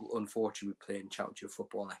will unfortunately be playing championship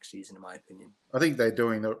football next season, in my opinion. I think they're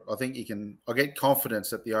doing that. I think I get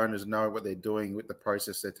confidence that the owners know what they're doing with the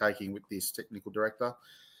process they're taking with this technical director.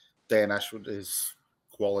 Dan Ashwood is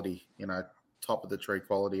quality. top of the tree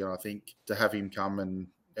quality. And I think to have him come and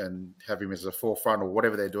have him as a forefront or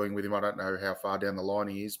whatever they're doing with him, I don't know how far down the line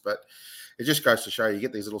he is, but it just goes to show you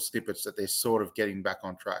get these little snippets that they're sort of getting back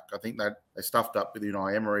on track. I think that they stuffed up with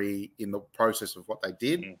Unai Emery in the process of what they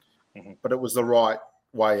did, but it was the right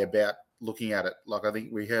way about looking at it. Like, I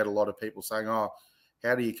think we heard a lot of people saying, oh,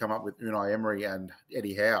 how do you come up with Unai Emery and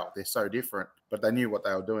Eddie Howe? They're so different, but they knew what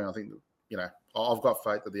they were doing. I think, I've got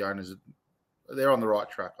faith that the owners, they're on the right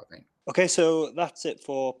track, I think. Okay, so that's it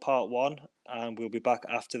for part one, and we'll be back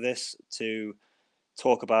after this to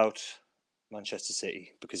talk about Manchester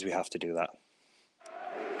City, because we have to do that.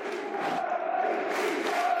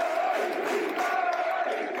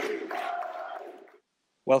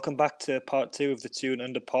 Welcome back to part two of the Two and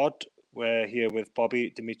Under pod. We're here with Bobby,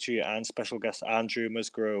 Dimitri, and special guest Andrew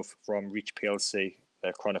Musgrove from Reach PLC,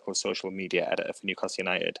 the Chronicle social media editor for Newcastle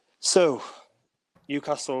United. So,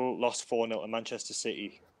 Newcastle lost 4-0 to Manchester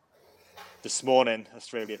City this morning,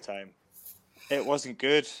 Australia time. It wasn't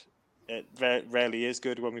good. It rarely is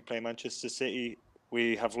good when we play Manchester City.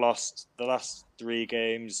 We have lost the last 3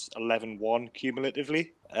 games 11-1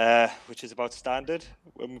 cumulatively, which is about standard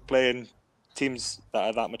when we're playing teams that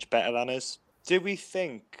are that much better than us. Do we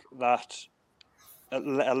think that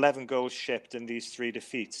 11 goals shipped in these 3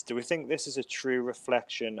 defeats, do we think this is a true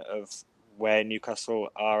reflection of where Newcastle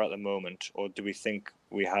are at the moment, or do we think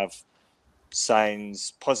we have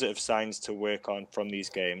positive signs to work on from these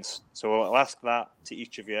games? So I'll ask that to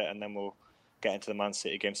each of you, and then we'll get into the Man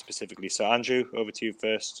City game specifically. So Andrew, over to you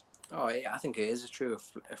first. Oh, yeah, I think it is a true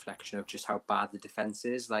reflection of just how bad the defence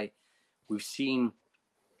is. Like, we've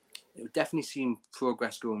definitely seen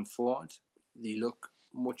progress going forward. They look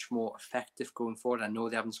much more effective going forward. I know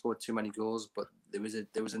they haven't scored too many goals, but there was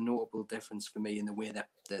a notable difference for me in the way that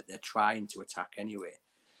they're trying to attack anyway.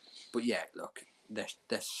 But yeah, look,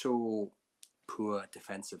 they're so poor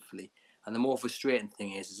defensively, and the more frustrating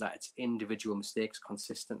thing is that it's individual mistakes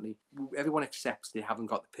consistently. Everyone accepts they haven't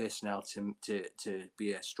got the personnel to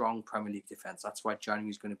be a strong Premier League defence. That's why January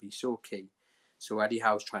is going to be so key. So Eddie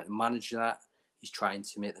Howe's trying to manage that. He's trying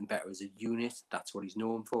to make them better as a unit. That's what he's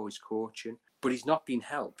known for, his coaching. But he's not been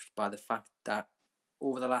helped by the fact that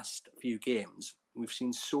over the last few games, we've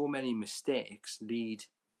seen so many mistakes lead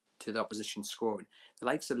to the opposition scoring. The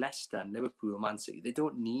likes of Leicester, Liverpool, Man City, they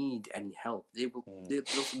don't need any help.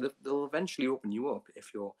 They'll eventually open you up if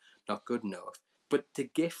you're not good enough. But to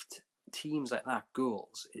gift teams like that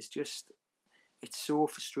goals is just, it's so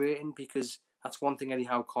frustrating, because that's one thing Eddie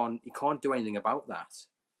Howe can't do anything about that.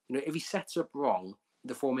 You know, if he sets up wrong,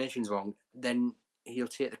 the formation's wrong, then he'll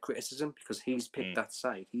take the criticism because he's picked that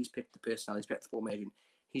side. He's picked the personnel, he's picked the formation.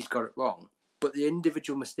 He's got it wrong. But the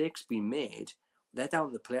individual mistakes being made, they're down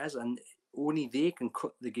to the players, and only they can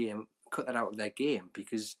cut that out of their game,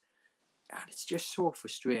 because it's just so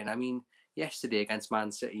frustrating. I mean, yesterday against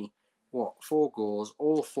Man City, 4 goals,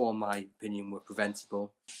 all 4, in my opinion, were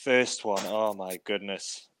preventable. First one, oh my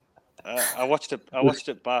goodness. I watched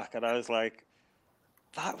it back, and I was like,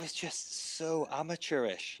 that was just so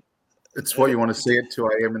amateurish. It's what you want to see at 2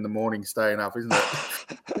 a.m. in the morning, staying up, isn't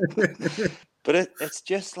it? But it's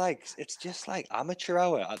just like amateur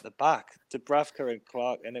hour at the back, Dubravka and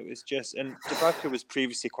Clark, and Dubravka was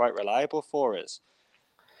previously quite reliable for us.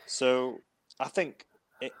 So I think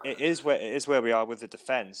it is where we are with the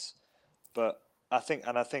defence. But I think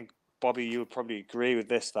Bobby, you would probably agree with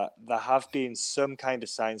this, that there have been some kind of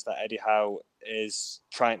signs that Eddie Howe is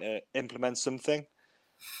trying to implement something.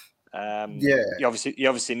 He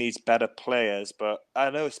obviously needs better players, but I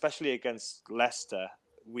know especially against Leicester,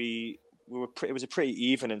 it was a pretty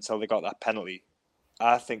even until they got that penalty.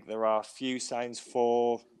 I think there are a few signs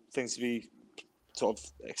for things to be sort of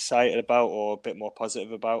excited about or a bit more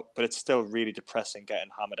positive about, but it's still really depressing getting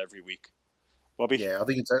hammered every week. Bobby? Yeah, I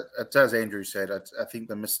think it's as Andrew said. I think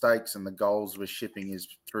the mistakes and the goals we're shipping is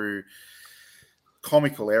through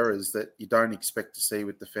comical errors that you don't expect to see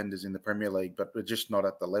with defenders in the Premier League, but we're just not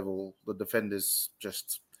at the level. The defenders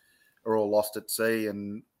just are all lost at sea,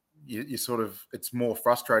 and you sort of, it's more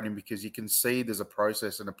frustrating because you can see there's a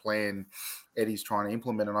process and a plan Eddie's trying to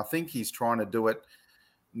implement, and I think he's trying to do it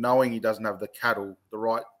knowing he doesn't have the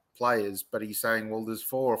right players, but he's saying, well, there's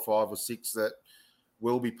 4 or 5 or 6 that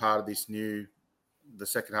will be part of the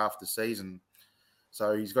second half of the season.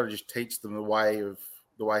 So he's got to just teach them the way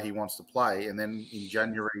he wants to play. And then in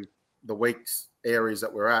January, the weeks areas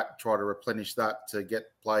that we're at, try to replenish that to get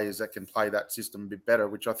players that can play that system a bit better,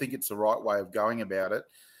 which I think it's the right way of going about it.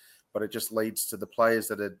 But it just leads to the players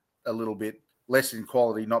that are a little bit less in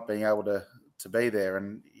quality not being able to be there.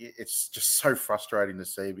 And it's just so frustrating to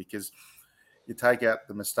see, because you take out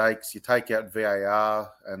the mistakes, you take out VAR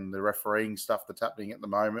and the refereeing stuff that's happening at the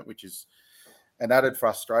moment, which is and added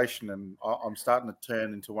frustration. And I'm starting to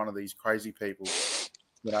turn into one of these crazy people,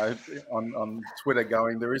 on Twitter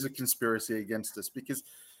going, there is a conspiracy against us, because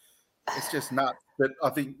it's just nuts. But I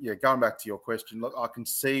think, going back to your question, look, I can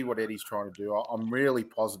see what Eddie's trying to do. I'm really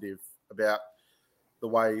positive about the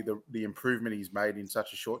way the improvement he's made in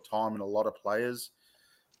such a short time in a lot of players.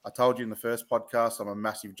 I told you in the first podcast, I'm a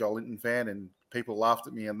massive Joel Linton fan, and people laughed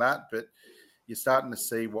at me on that, but you're starting to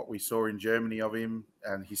see what we saw in Germany of him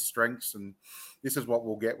and his strengths. And this is what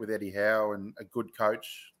we'll get with Eddie Howe and a good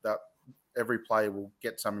coach, that every player will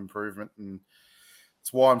get some improvement. And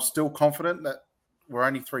it's why I'm still confident that we're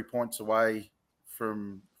only 3 points away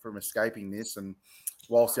from escaping this. And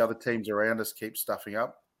whilst the other teams around us keep stuffing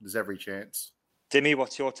up, there's every chance. Dimmy,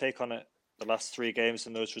 what's your take on it? The last 3 games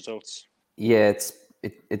and those results? Yeah,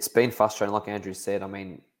 it's been frustrating, like Andrew said. I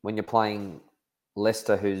mean, when you're playing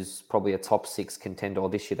Leicester, who's probably a top 6 contender, or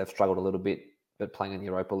this year they've struggled a little bit, but playing in the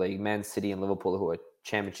Europa League, Man City and Liverpool, who are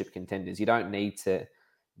championship contenders, you don't need to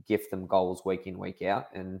gift them goals week in, week out.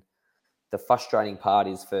 And the frustrating part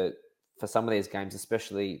is for some of these games,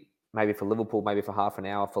 especially maybe for Liverpool, maybe for half an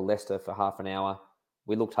hour, for Leicester for half an hour,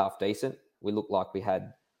 we looked half decent. We looked like we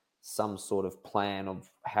had some sort of plan of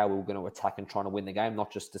how we were going to attack and trying to win the game,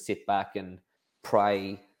 not just to sit back and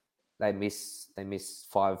pray they miss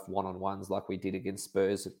 5 one-on-ones like we did against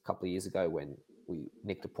Spurs a couple of years ago when we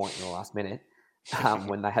nicked a point in the last minute,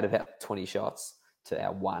 when they had about 20 shots to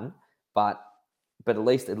our 1. But at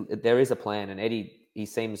least there is a plan, and Eddie, he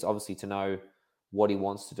seems obviously to know what he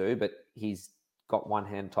wants to do, but he's got one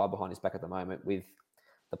hand tied behind his back at the moment with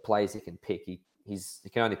the players he can pick. He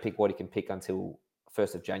can only pick what he can pick until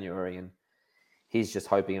 1st of January, and he's just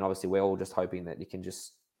hoping, and obviously we're all just hoping, that he can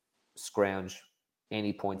just scrounge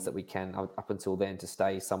any points that we can up until then to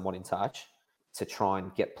stay somewhat in touch, to try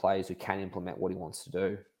and get players who can implement what he wants to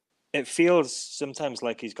do. It feels sometimes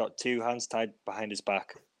like he's got 2 hands tied behind his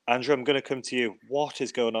back. Andrew, I'm going to come to you. What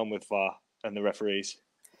is going on with VAR and the referees?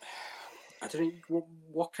 I don't know.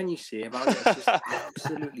 What can you say about it? It's just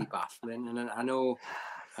absolutely baffling. And I know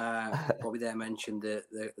Bobby there mentioned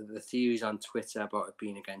the theories on Twitter about it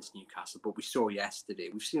being against Newcastle, but we saw yesterday,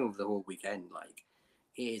 we've seen over the whole weekend, like,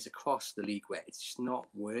 it is across the league where it's just not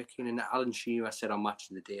working. And Alan Shearer said on Match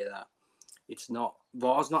of the Day that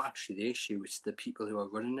VAR's not actually the issue, it's the people who are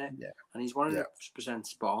running it. Yeah. And he's 100%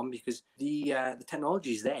 spot on, because the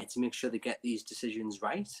technology is there to make sure they get these decisions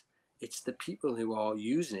right. It's the people who are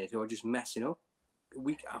using it who are just messing up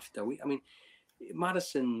week after week. I mean,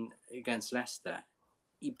 Maddison against Leicester,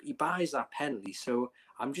 he buys that penalty. So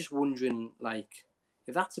I'm just wondering, like,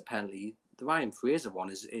 if that's a penalty, the Ryan Fraser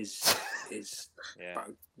one is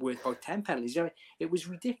worth about 10 penalties. You know, it was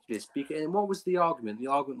ridiculous. And what was the argument? The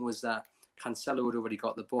argument was that Cancelo had already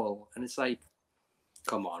got the ball, and it's like,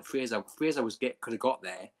 come on, Fraser could have got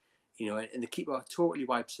there, and the keeper totally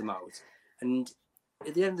wipes him out. And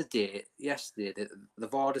at the end of the day, yesterday, the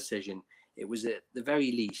VAR decision, it was at the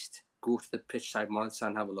very least, go to the pitch side monitor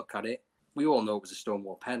and have a look at it. We all know it was a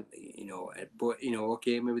Stonewall penalty, but,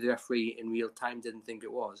 okay, maybe the referee in real time didn't think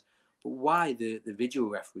it was. But why the video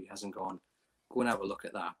referee hasn't go and have a look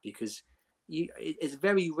at that? Because it's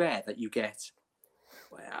very rare that you get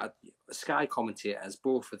Sky commentators,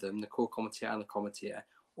 both of them, the co-commentator and the commentator,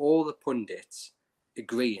 all the pundits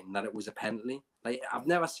agreeing that it was a penalty. Like, I've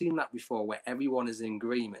never seen that before, where everyone is in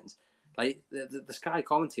agreement. Like, the Sky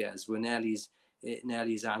commentators were nearly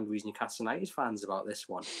as angry as Newcastle United fans about this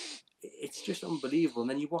one. It's just unbelievable. And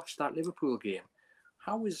then you watch that Liverpool game.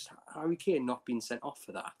 How is Harry Kane not being sent off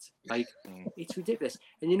for that? Like, it's ridiculous.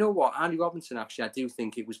 And you know what? Andy Robinson, actually, I do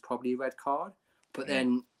think it was probably a red card. But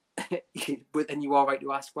then you are right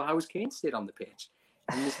to ask, well, how is Kane stayed on the pitch?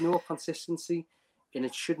 And there's no consistency, and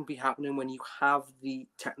it shouldn't be happening when you have the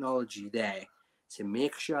technology there to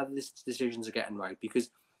make sure that these decisions are getting right. Because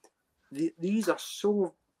these are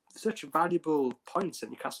such valuable points that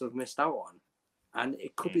Newcastle have missed out on. And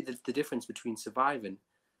it could be the difference between surviving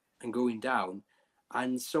and going down.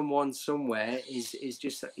 And someone somewhere is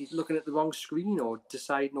just looking at the wrong screen, or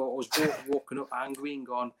deciding, or was walking up angry and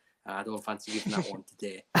gone, I don't fancy giving that one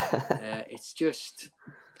today. It's just,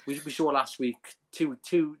 we saw last week there were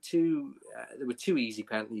 2 easy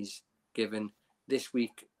penalties given. This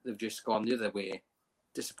week they've just gone the other way,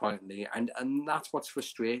 disappointingly, and that's what's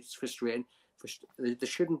frustrating. There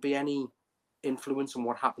shouldn't be any influence on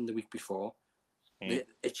what happened the week before.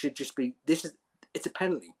 It should just be it's a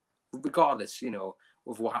penalty, regardless,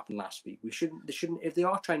 of what happened last week. They shouldn't. If they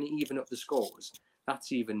are trying to even up the scores,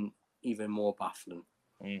 that's even more baffling.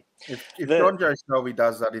 If John Joe Shelby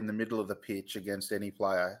does that in the middle of the pitch against any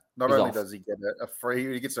player, not He's only off. does he get a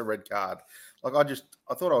free, he gets a red card. Like,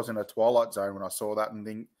 I thought I was in a Twilight Zone when I saw that, and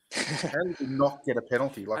think, How did he not get a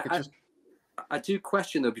penalty? Like, it's just... I do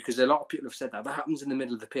question, though, because a lot of people have said that happens in the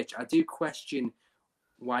middle of the pitch. I do question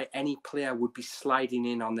why any player would be sliding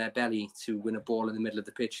in on their belly to win a ball in the middle of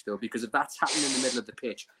the pitch, though, because if that's happening in the middle of the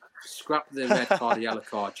pitch, scrap the red card or yellow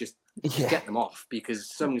card, just get them off,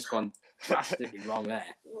 because something's gone drastically wrong there.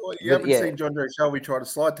 Well, you haven't seen John Joe Shelby try to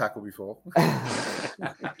slide tackle before.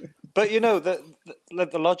 But,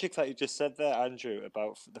 the logic that you just said there, Andrew,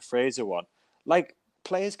 about the Fraser one, like,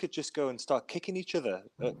 players could just go and start kicking each other,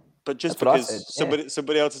 but just because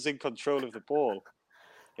somebody else is in control of the ball,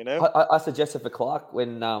 I suggested for Clark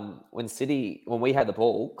when we had the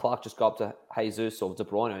ball, Clark just go up to Jesus or De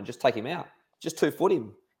Bruyne and just take him out, just 2-foot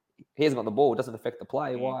him. He hasn't got the ball; it doesn't affect the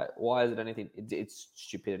play. Why is it anything? It's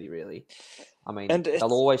stupidity, really. I mean,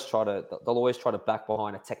 they'll always try to back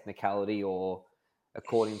behind a technicality or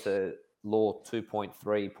according to law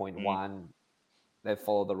 2.3.1, they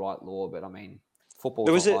follow the right law. But I mean,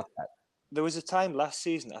 football's not like that. There was a time last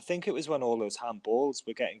season, I think it was when all those handballs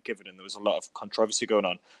were getting given and there was a lot of controversy going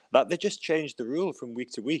on, that they just changed the rule from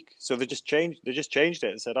week to week. So they just changed it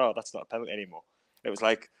and said, "Oh, that's not a penalty anymore." It was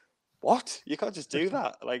like, what? You can't just do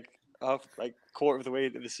that like quarter of the way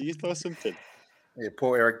into the season or something. Yeah,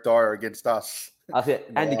 poor Eric Dyer against us. I think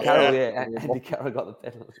Andy Carroll, Andy Carroll got the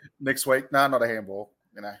penalty. Next week, no, not a handball.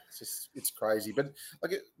 It's crazy. But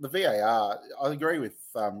like the VAR, I agree with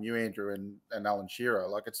you, Andrew, and Alan Shearer.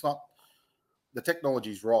 Like, it's not, the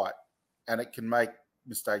technology's right and it can make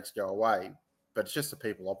mistakes go away, but it's just the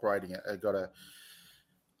people operating it have got to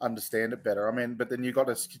understand it better. I mean, but then you've got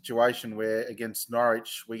a situation where against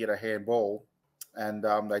Norwich, we get a handball and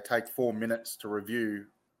they take 4 minutes to review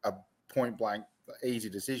a point blank, easy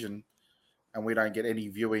decision, and we don't get any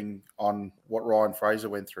viewing on what Ryan Fraser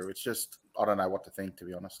went through. It's just, I don't know what to think, to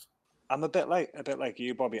be honest. I'm a bit like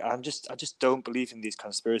you, Bobby. I just don't believe in these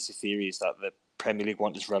conspiracy theories that the Premier League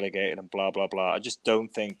want us relegated and blah blah blah. I just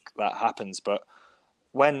don't think that happens. But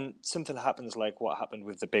when something happens like what happened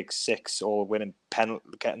with the Big Six or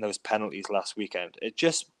getting those penalties last weekend,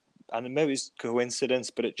 and maybe it's coincidence,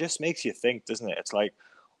 but it just makes you think, doesn't it? It's like,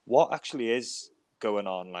 what actually is going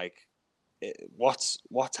on? Like, what's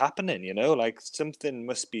happening? Like, something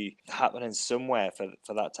must be happening somewhere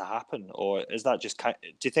for that to happen, or is that just do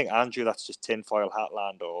you think, Andrew, that's just tinfoil hat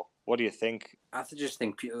land, or what do you think? I just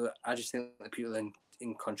think the people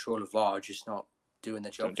in control of VAR are just not doing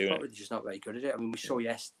their job. They're just not very good at it. I mean, we saw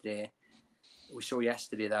yesterday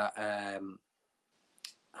that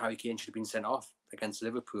Harry Kane should have been sent off against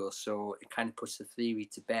Liverpool, so it kind of puts the theory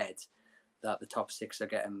to bed that the top six are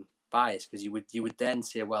getting biased, because you would then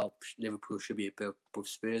say, well, Liverpool should be above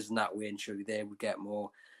Spurs in that way, and surely they would get more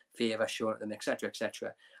favour shown at them, etc.,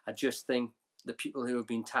 etc. I just think the people who have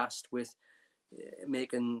been tasked with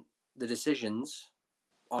making the decisions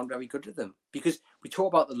aren't very good at them, because we talk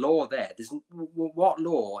about the law there. What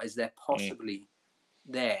law is there possibly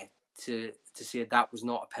there to say that was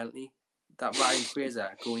not a penalty? That Ryan Fraser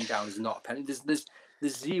going down is not a penalty.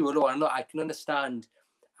 There's zero law. I can understand.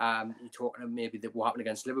 You're talking about maybe what happened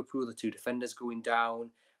against Liverpool, the two defenders going down,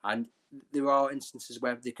 and there are instances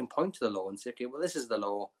where they can point to the law and say, okay, well, this is the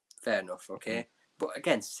law, fair enough, okay. But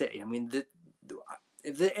against City, I mean,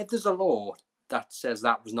 if there's a law that says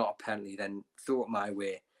that was not a penalty, then throw it my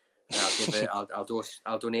way, and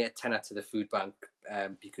I'll donate a tenner to the food bank,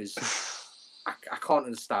 because I can't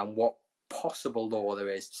understand what possible law there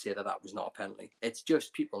is to say that was not a penalty. It's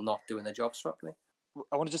just people not doing their jobs properly.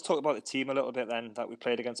 I want to just talk about the team a little bit then that we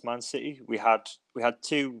played against Man City. We had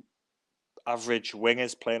two average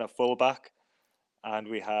wingers playing at fullback, and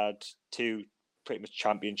we had two pretty much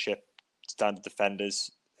championship standard defenders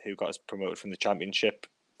who got us promoted from the championship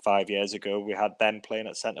 5 years ago. We had them playing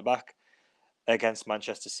at centre back against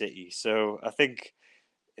Manchester City. So I think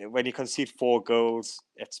when you concede 4 goals,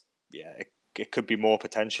 it could be more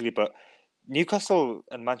potentially, but Newcastle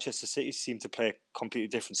and Manchester City seem to play a completely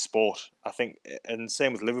different sport, I think, and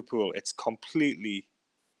same with Liverpool. It's completely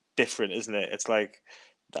different, isn't it? It's like,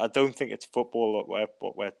 I don't think it's football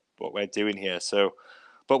what we're doing here. So,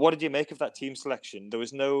 but what did you make of that team selection? There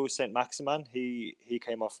was no Saint Maximin. He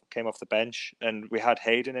came off the bench, and we had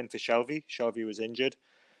Hayden in for Shelvey. Shelvey was injured.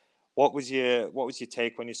 What was your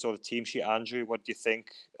take when you saw the team sheet, Andrew? What did you think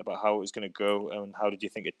about how it was going to go, and how did you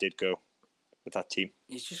think it did go with that team?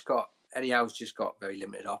 Eddie Howe's just got very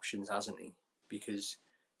limited options, hasn't he? Because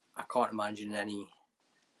I can't imagine in any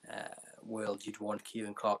world you'd want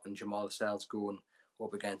Kieran Clark and Jamal Lascelles going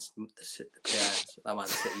up against the players that Man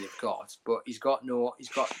City have got. But he's got no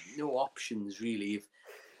options really.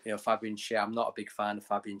 If Fabian Schär, I'm not a big fan of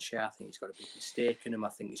Fabian Schär. I think he's got a big mistake in him. I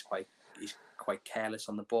think he's quite careless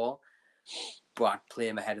on the ball. But I'd play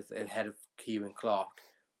him ahead of Kieran Clark.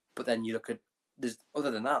 But then you look at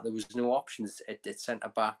other than that, there was no options at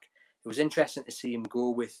centre back. It was interesting to see him go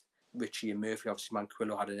with Ritchie and Murphy. Obviously,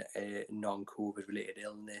 Manquillo had a non-COVID related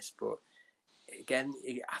illness, but again,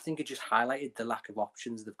 I think it just highlighted the lack of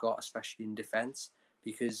options they've got, especially in defence,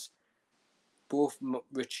 because both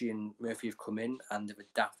Ritchie and Murphy have come in and they've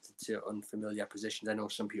adapted to unfamiliar positions. I know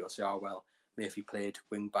some people say, oh, well, Murphy played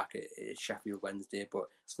wing back at Sheffield Wednesday, but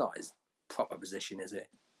it's not his proper position, is it?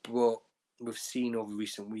 But we've seen over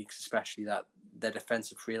recent weeks, especially, that their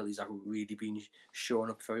defensive frailties haven't really been shown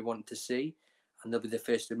up for everyone to see. And they'll be the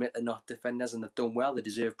first to admit they're not defenders, and they've done well. They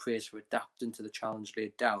deserve praise for adapting to the challenge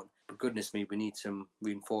laid down. But goodness me, we need some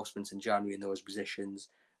reinforcements in January in those positions.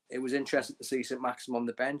 It was interesting to see St. Maxim on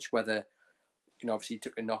the bench, whether, obviously he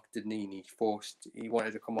took a knock, didn't he? And he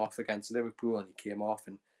wanted to come off against Liverpool and he came off,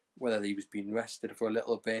 and whether he was being rested for a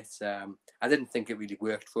little bit. I didn't think it really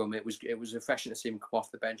worked for him. It was refreshing to see him come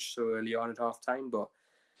off the bench so early on at half time, but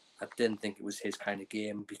I didn't think it was his kind of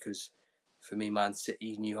game, because for me, Man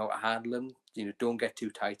City knew how to handle him. Don't get too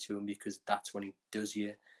tight to him, because that's when he does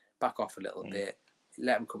you. Back off a little bit,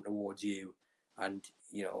 let him come towards you, and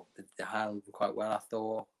they handled him quite well. I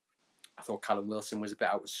thought Callum Wilson was a bit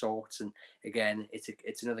out of sorts, and again,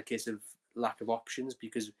 it's another case of lack of options,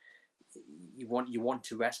 because you want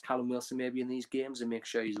to rest Callum Wilson maybe in these games and make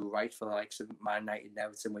sure he's all right for the likes of Man United and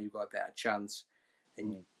Everton, where you've got a better chance.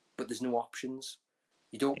 But there's no options.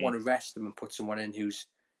 You don't want to rest him and put someone in who's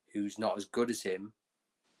not as good as him,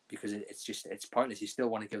 because it's pointless. You still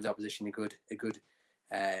want to give the opposition a good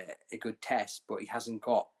test, but he hasn't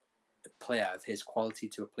got a player of his quality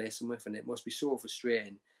to replace him with, and it must be so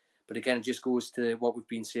frustrating. But again, it just goes to what we've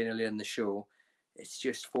been saying earlier in the show. It's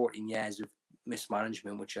just 14 years of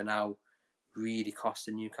mismanagement, which are now really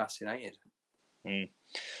costing Newcastle United.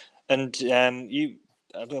 And I'm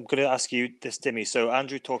going to ask you this, Dimmy. So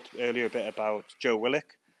Andrew talked earlier a bit about Joe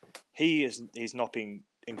Willock. He's not been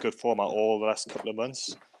in good form at all the last couple of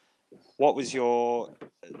months. What was your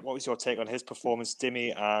take on his performance,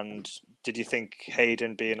 Dimmy? And did you think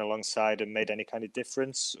Hayden being alongside him made any kind of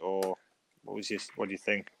difference, or what do you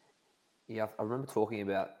think? Yeah, I remember talking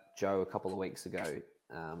about Joe a couple of weeks ago.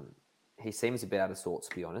 He seems a bit out of sorts,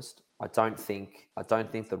 to be honest. I don't think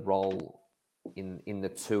the role in the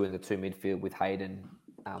two midfield with Hayden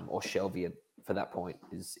or Shelvey for that point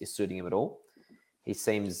is suiting him at all. He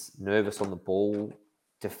seems nervous on the ball.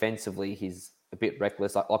 Defensively, he's a bit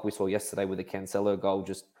reckless, like we saw yesterday with the Cancelo goal,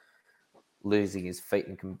 just losing his feet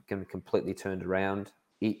and completely turned around.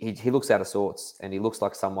 He looks out of sorts, and he looks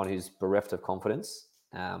like someone who's bereft of confidence.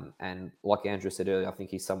 And like Andrew said earlier, I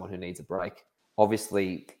think he's someone who needs a break.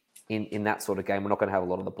 Obviously, in that sort of game, we're not going to have a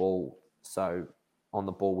lot of the ball. So on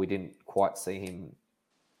the ball, we didn't quite see him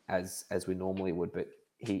as we normally would. But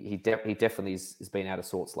he definitely has been out of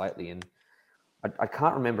sorts lately. And I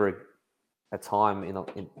can't remember a time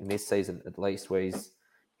in this season, at least, where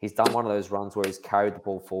he's done one of those runs where he's carried the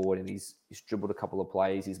ball forward and he's dribbled a couple of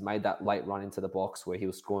plays. He's made that late run into the box where he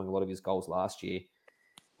was scoring a lot of his goals last year.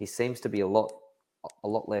 He seems to be a lot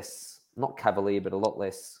less, not cavalier, but a lot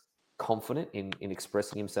less confident in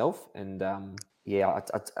expressing himself. And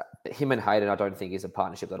him and Hayden, I don't think is a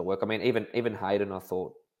partnership that'll work. I mean, even Hayden, I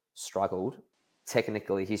thought, struggled.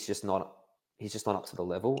 Technically, he's just not up to the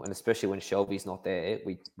level, and especially when Shelvey's not there,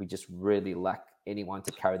 we just really lack anyone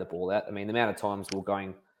to carry the ball out. I mean, the amount of times we're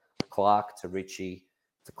going Clark to Ritchie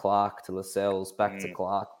to Clark to Lascelles back to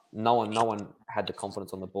Clark. No one had the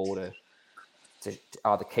confidence on the ball to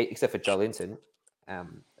the key, except for Joe Linton,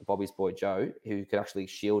 Bobby's boy Joe, who could actually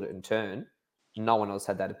shield it and turn. No one else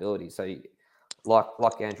had that ability. So, like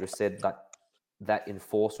Andrew said, that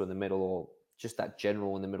enforcer in the middle, or just that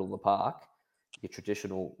general in the middle of the park, your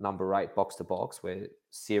traditional number 8 box to box, we're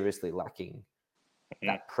seriously lacking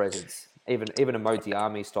that presence. Even a Mo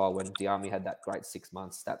Diarmi style, when Diarmi had that great 6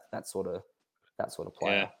 months, that sort of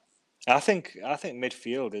player. Yeah. I think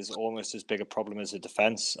midfield is almost as big a problem as the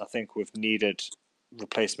defense. I think we've needed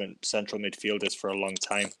replacement central midfielders for a long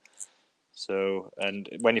time. So, and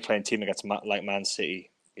when you're playing a team against like Man City,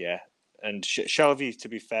 yeah. And Shelvey, to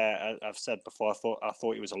be fair, I've said before, I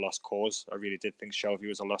thought he was a lost cause. I really did think Shelvey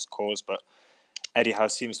was a lost cause, but Eddie Howe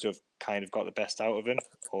seems to have kind of got the best out of him,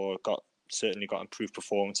 or certainly got improved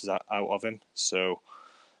performances out of him. So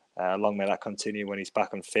long may that continue when he's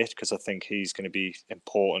back and fit, because I think he's going to be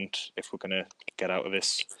important if we're going to get out of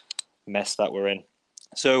this mess that we're in.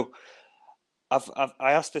 So I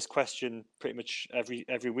ask this question pretty much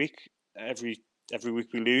every week. Every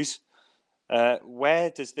week we lose. Where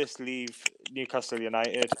does this leave Newcastle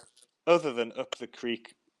United, other than up the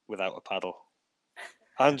creek without a paddle?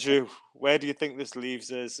 Andrew, where do you think this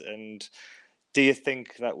leaves us? And Do you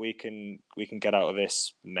think that we can get out of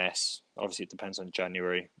this mess? Obviously, it depends on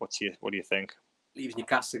January. What do you think? Leaves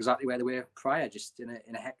Newcastle exactly where they were prior, just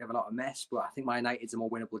in a heck of a lot of mess. But I think Man United's a more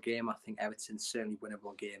winnable game. I think Everton's certainly a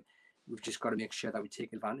winnable game. We've just got to make sure that we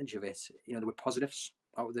take advantage of it. You know, there were positives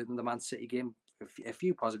out of the Man City game, a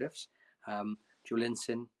few positives. Joe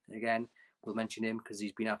Linton, again, we'll mention him because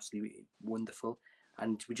he's been absolutely wonderful.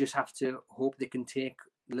 And we just have to hope they can take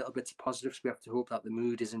little bits of positives. We have to hope that the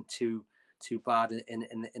mood isn't too bad in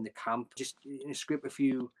the camp. Just scrape a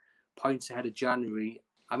few points ahead of January.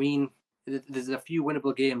 I mean, there's a few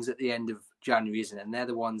winnable games at the end of January, isn't it? And they're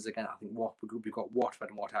the ones, again, I think we've got Watford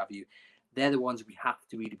and what have you. They're the ones we have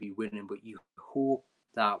to really be winning, but you hope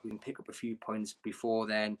that we can pick up a few points before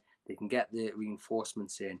then. They can get the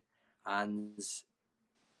reinforcements in, and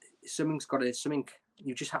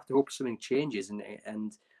you just have to hope something changes,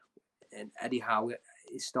 and Eddie Howe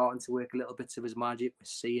is starting to work a little bit of his magic. We're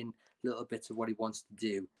seeing little bits of what he wants to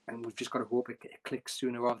do, and we've just got to hope it clicks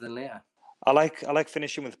sooner rather than later. I like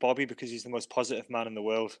finishing with Bobby because he's the most positive man in the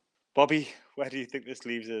world. Bobby, where do you think this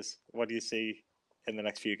leaves us? What do you see in the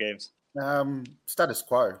next few games? Status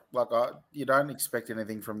quo. Like you don't expect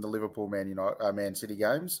anything from the Liverpool Man City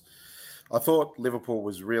games. I thought Liverpool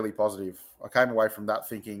was really positive. I came away from that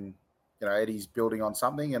thinking, Eddie's building on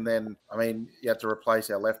something, and then you had to replace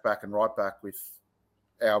our left back and right back with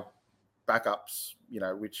our backups,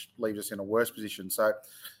 which leaves us in a worse position. So,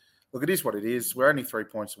 look, it is what it is. We're only 3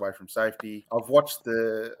 points away from safety. I've watched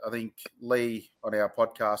I think Lee on our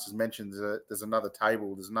podcast has mentioned that there's another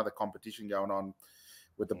table, there's another competition going on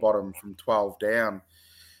with the bottom from 12 down.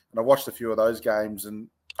 And I watched a few of those games, and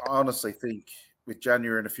I honestly think with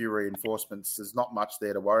January and a few reinforcements, there's not much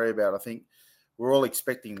there to worry about. I think we're all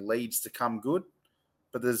expecting Leeds to come good,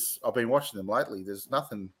 but I've been watching them lately. There's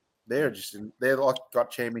nothing there. They're like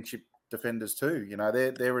got championship defenders too.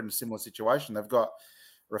 They're in a similar situation. They've got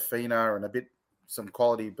Rafinha and some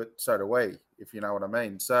quality, but so do we, if you know what I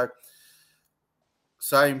mean. So,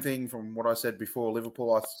 same thing from what I said before.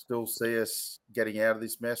 Liverpool, I still see us getting out of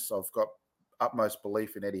this mess. I've got utmost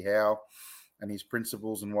belief in Eddie Howe and his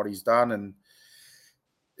principles and what he's done. And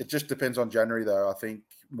it just depends on January, though, I think,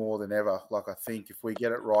 more than ever. Like, I think if we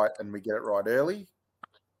get it right and we get it right early,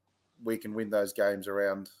 we can win those games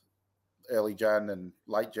around early Jan and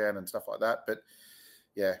late Jan and stuff like that. But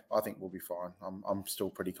yeah, I think we'll be fine. I'm still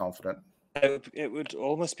pretty confident. It would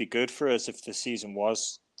almost be good for us if the season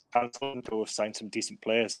was cancelled until we've signed some decent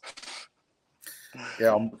players.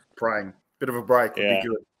 Yeah, I'm praying. Bit of a break would be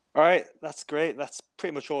good. All right, that's great. That's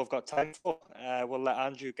pretty much all I've got time for. We'll let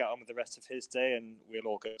Andrew get on with the rest of his day, and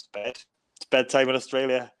we'll all go to bed. It's bedtime in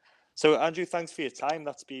Australia. So, Andrew, thanks for your time.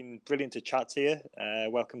 That's been brilliant to chat to you.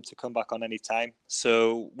 Welcome to come back on any time.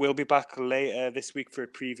 So we'll be back later this week for a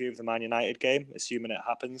preview of the Man United game, assuming it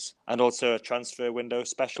happens, and also a transfer window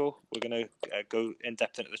special. We're going to go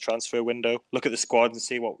in-depth into the transfer window, look at the squad and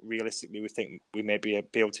see what realistically we think we may be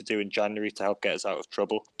able to do in January to help get us out of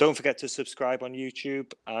trouble. Don't forget to subscribe on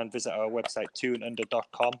YouTube and visit our website,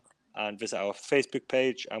 tuneunder.com, and visit our Facebook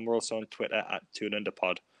page, and we're also on Twitter at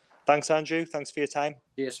TuneUnderPod. Thanks, Andrew. Thanks for your time.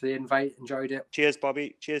 Cheers for the invite. Enjoyed it. Cheers,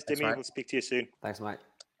 Bobby. Cheers, Thanks, Dimmy. mate. We'll speak to you soon. Thanks, mate.